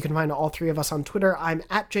me. You can find all three of us on Twitter. I'm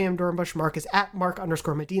at JM Dornbush, Mark is at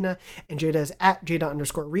Mark_Medina, and Jada is at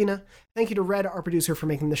Jada_Rena. Thank you to Red, our producer, for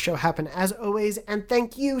making this show happen as always, and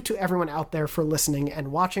thank you to everyone out there for listening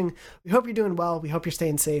and watching. We hope you're doing well, we hope you're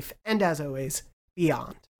staying safe, and as always,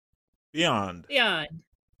 Beyond. Beyond. Beyond.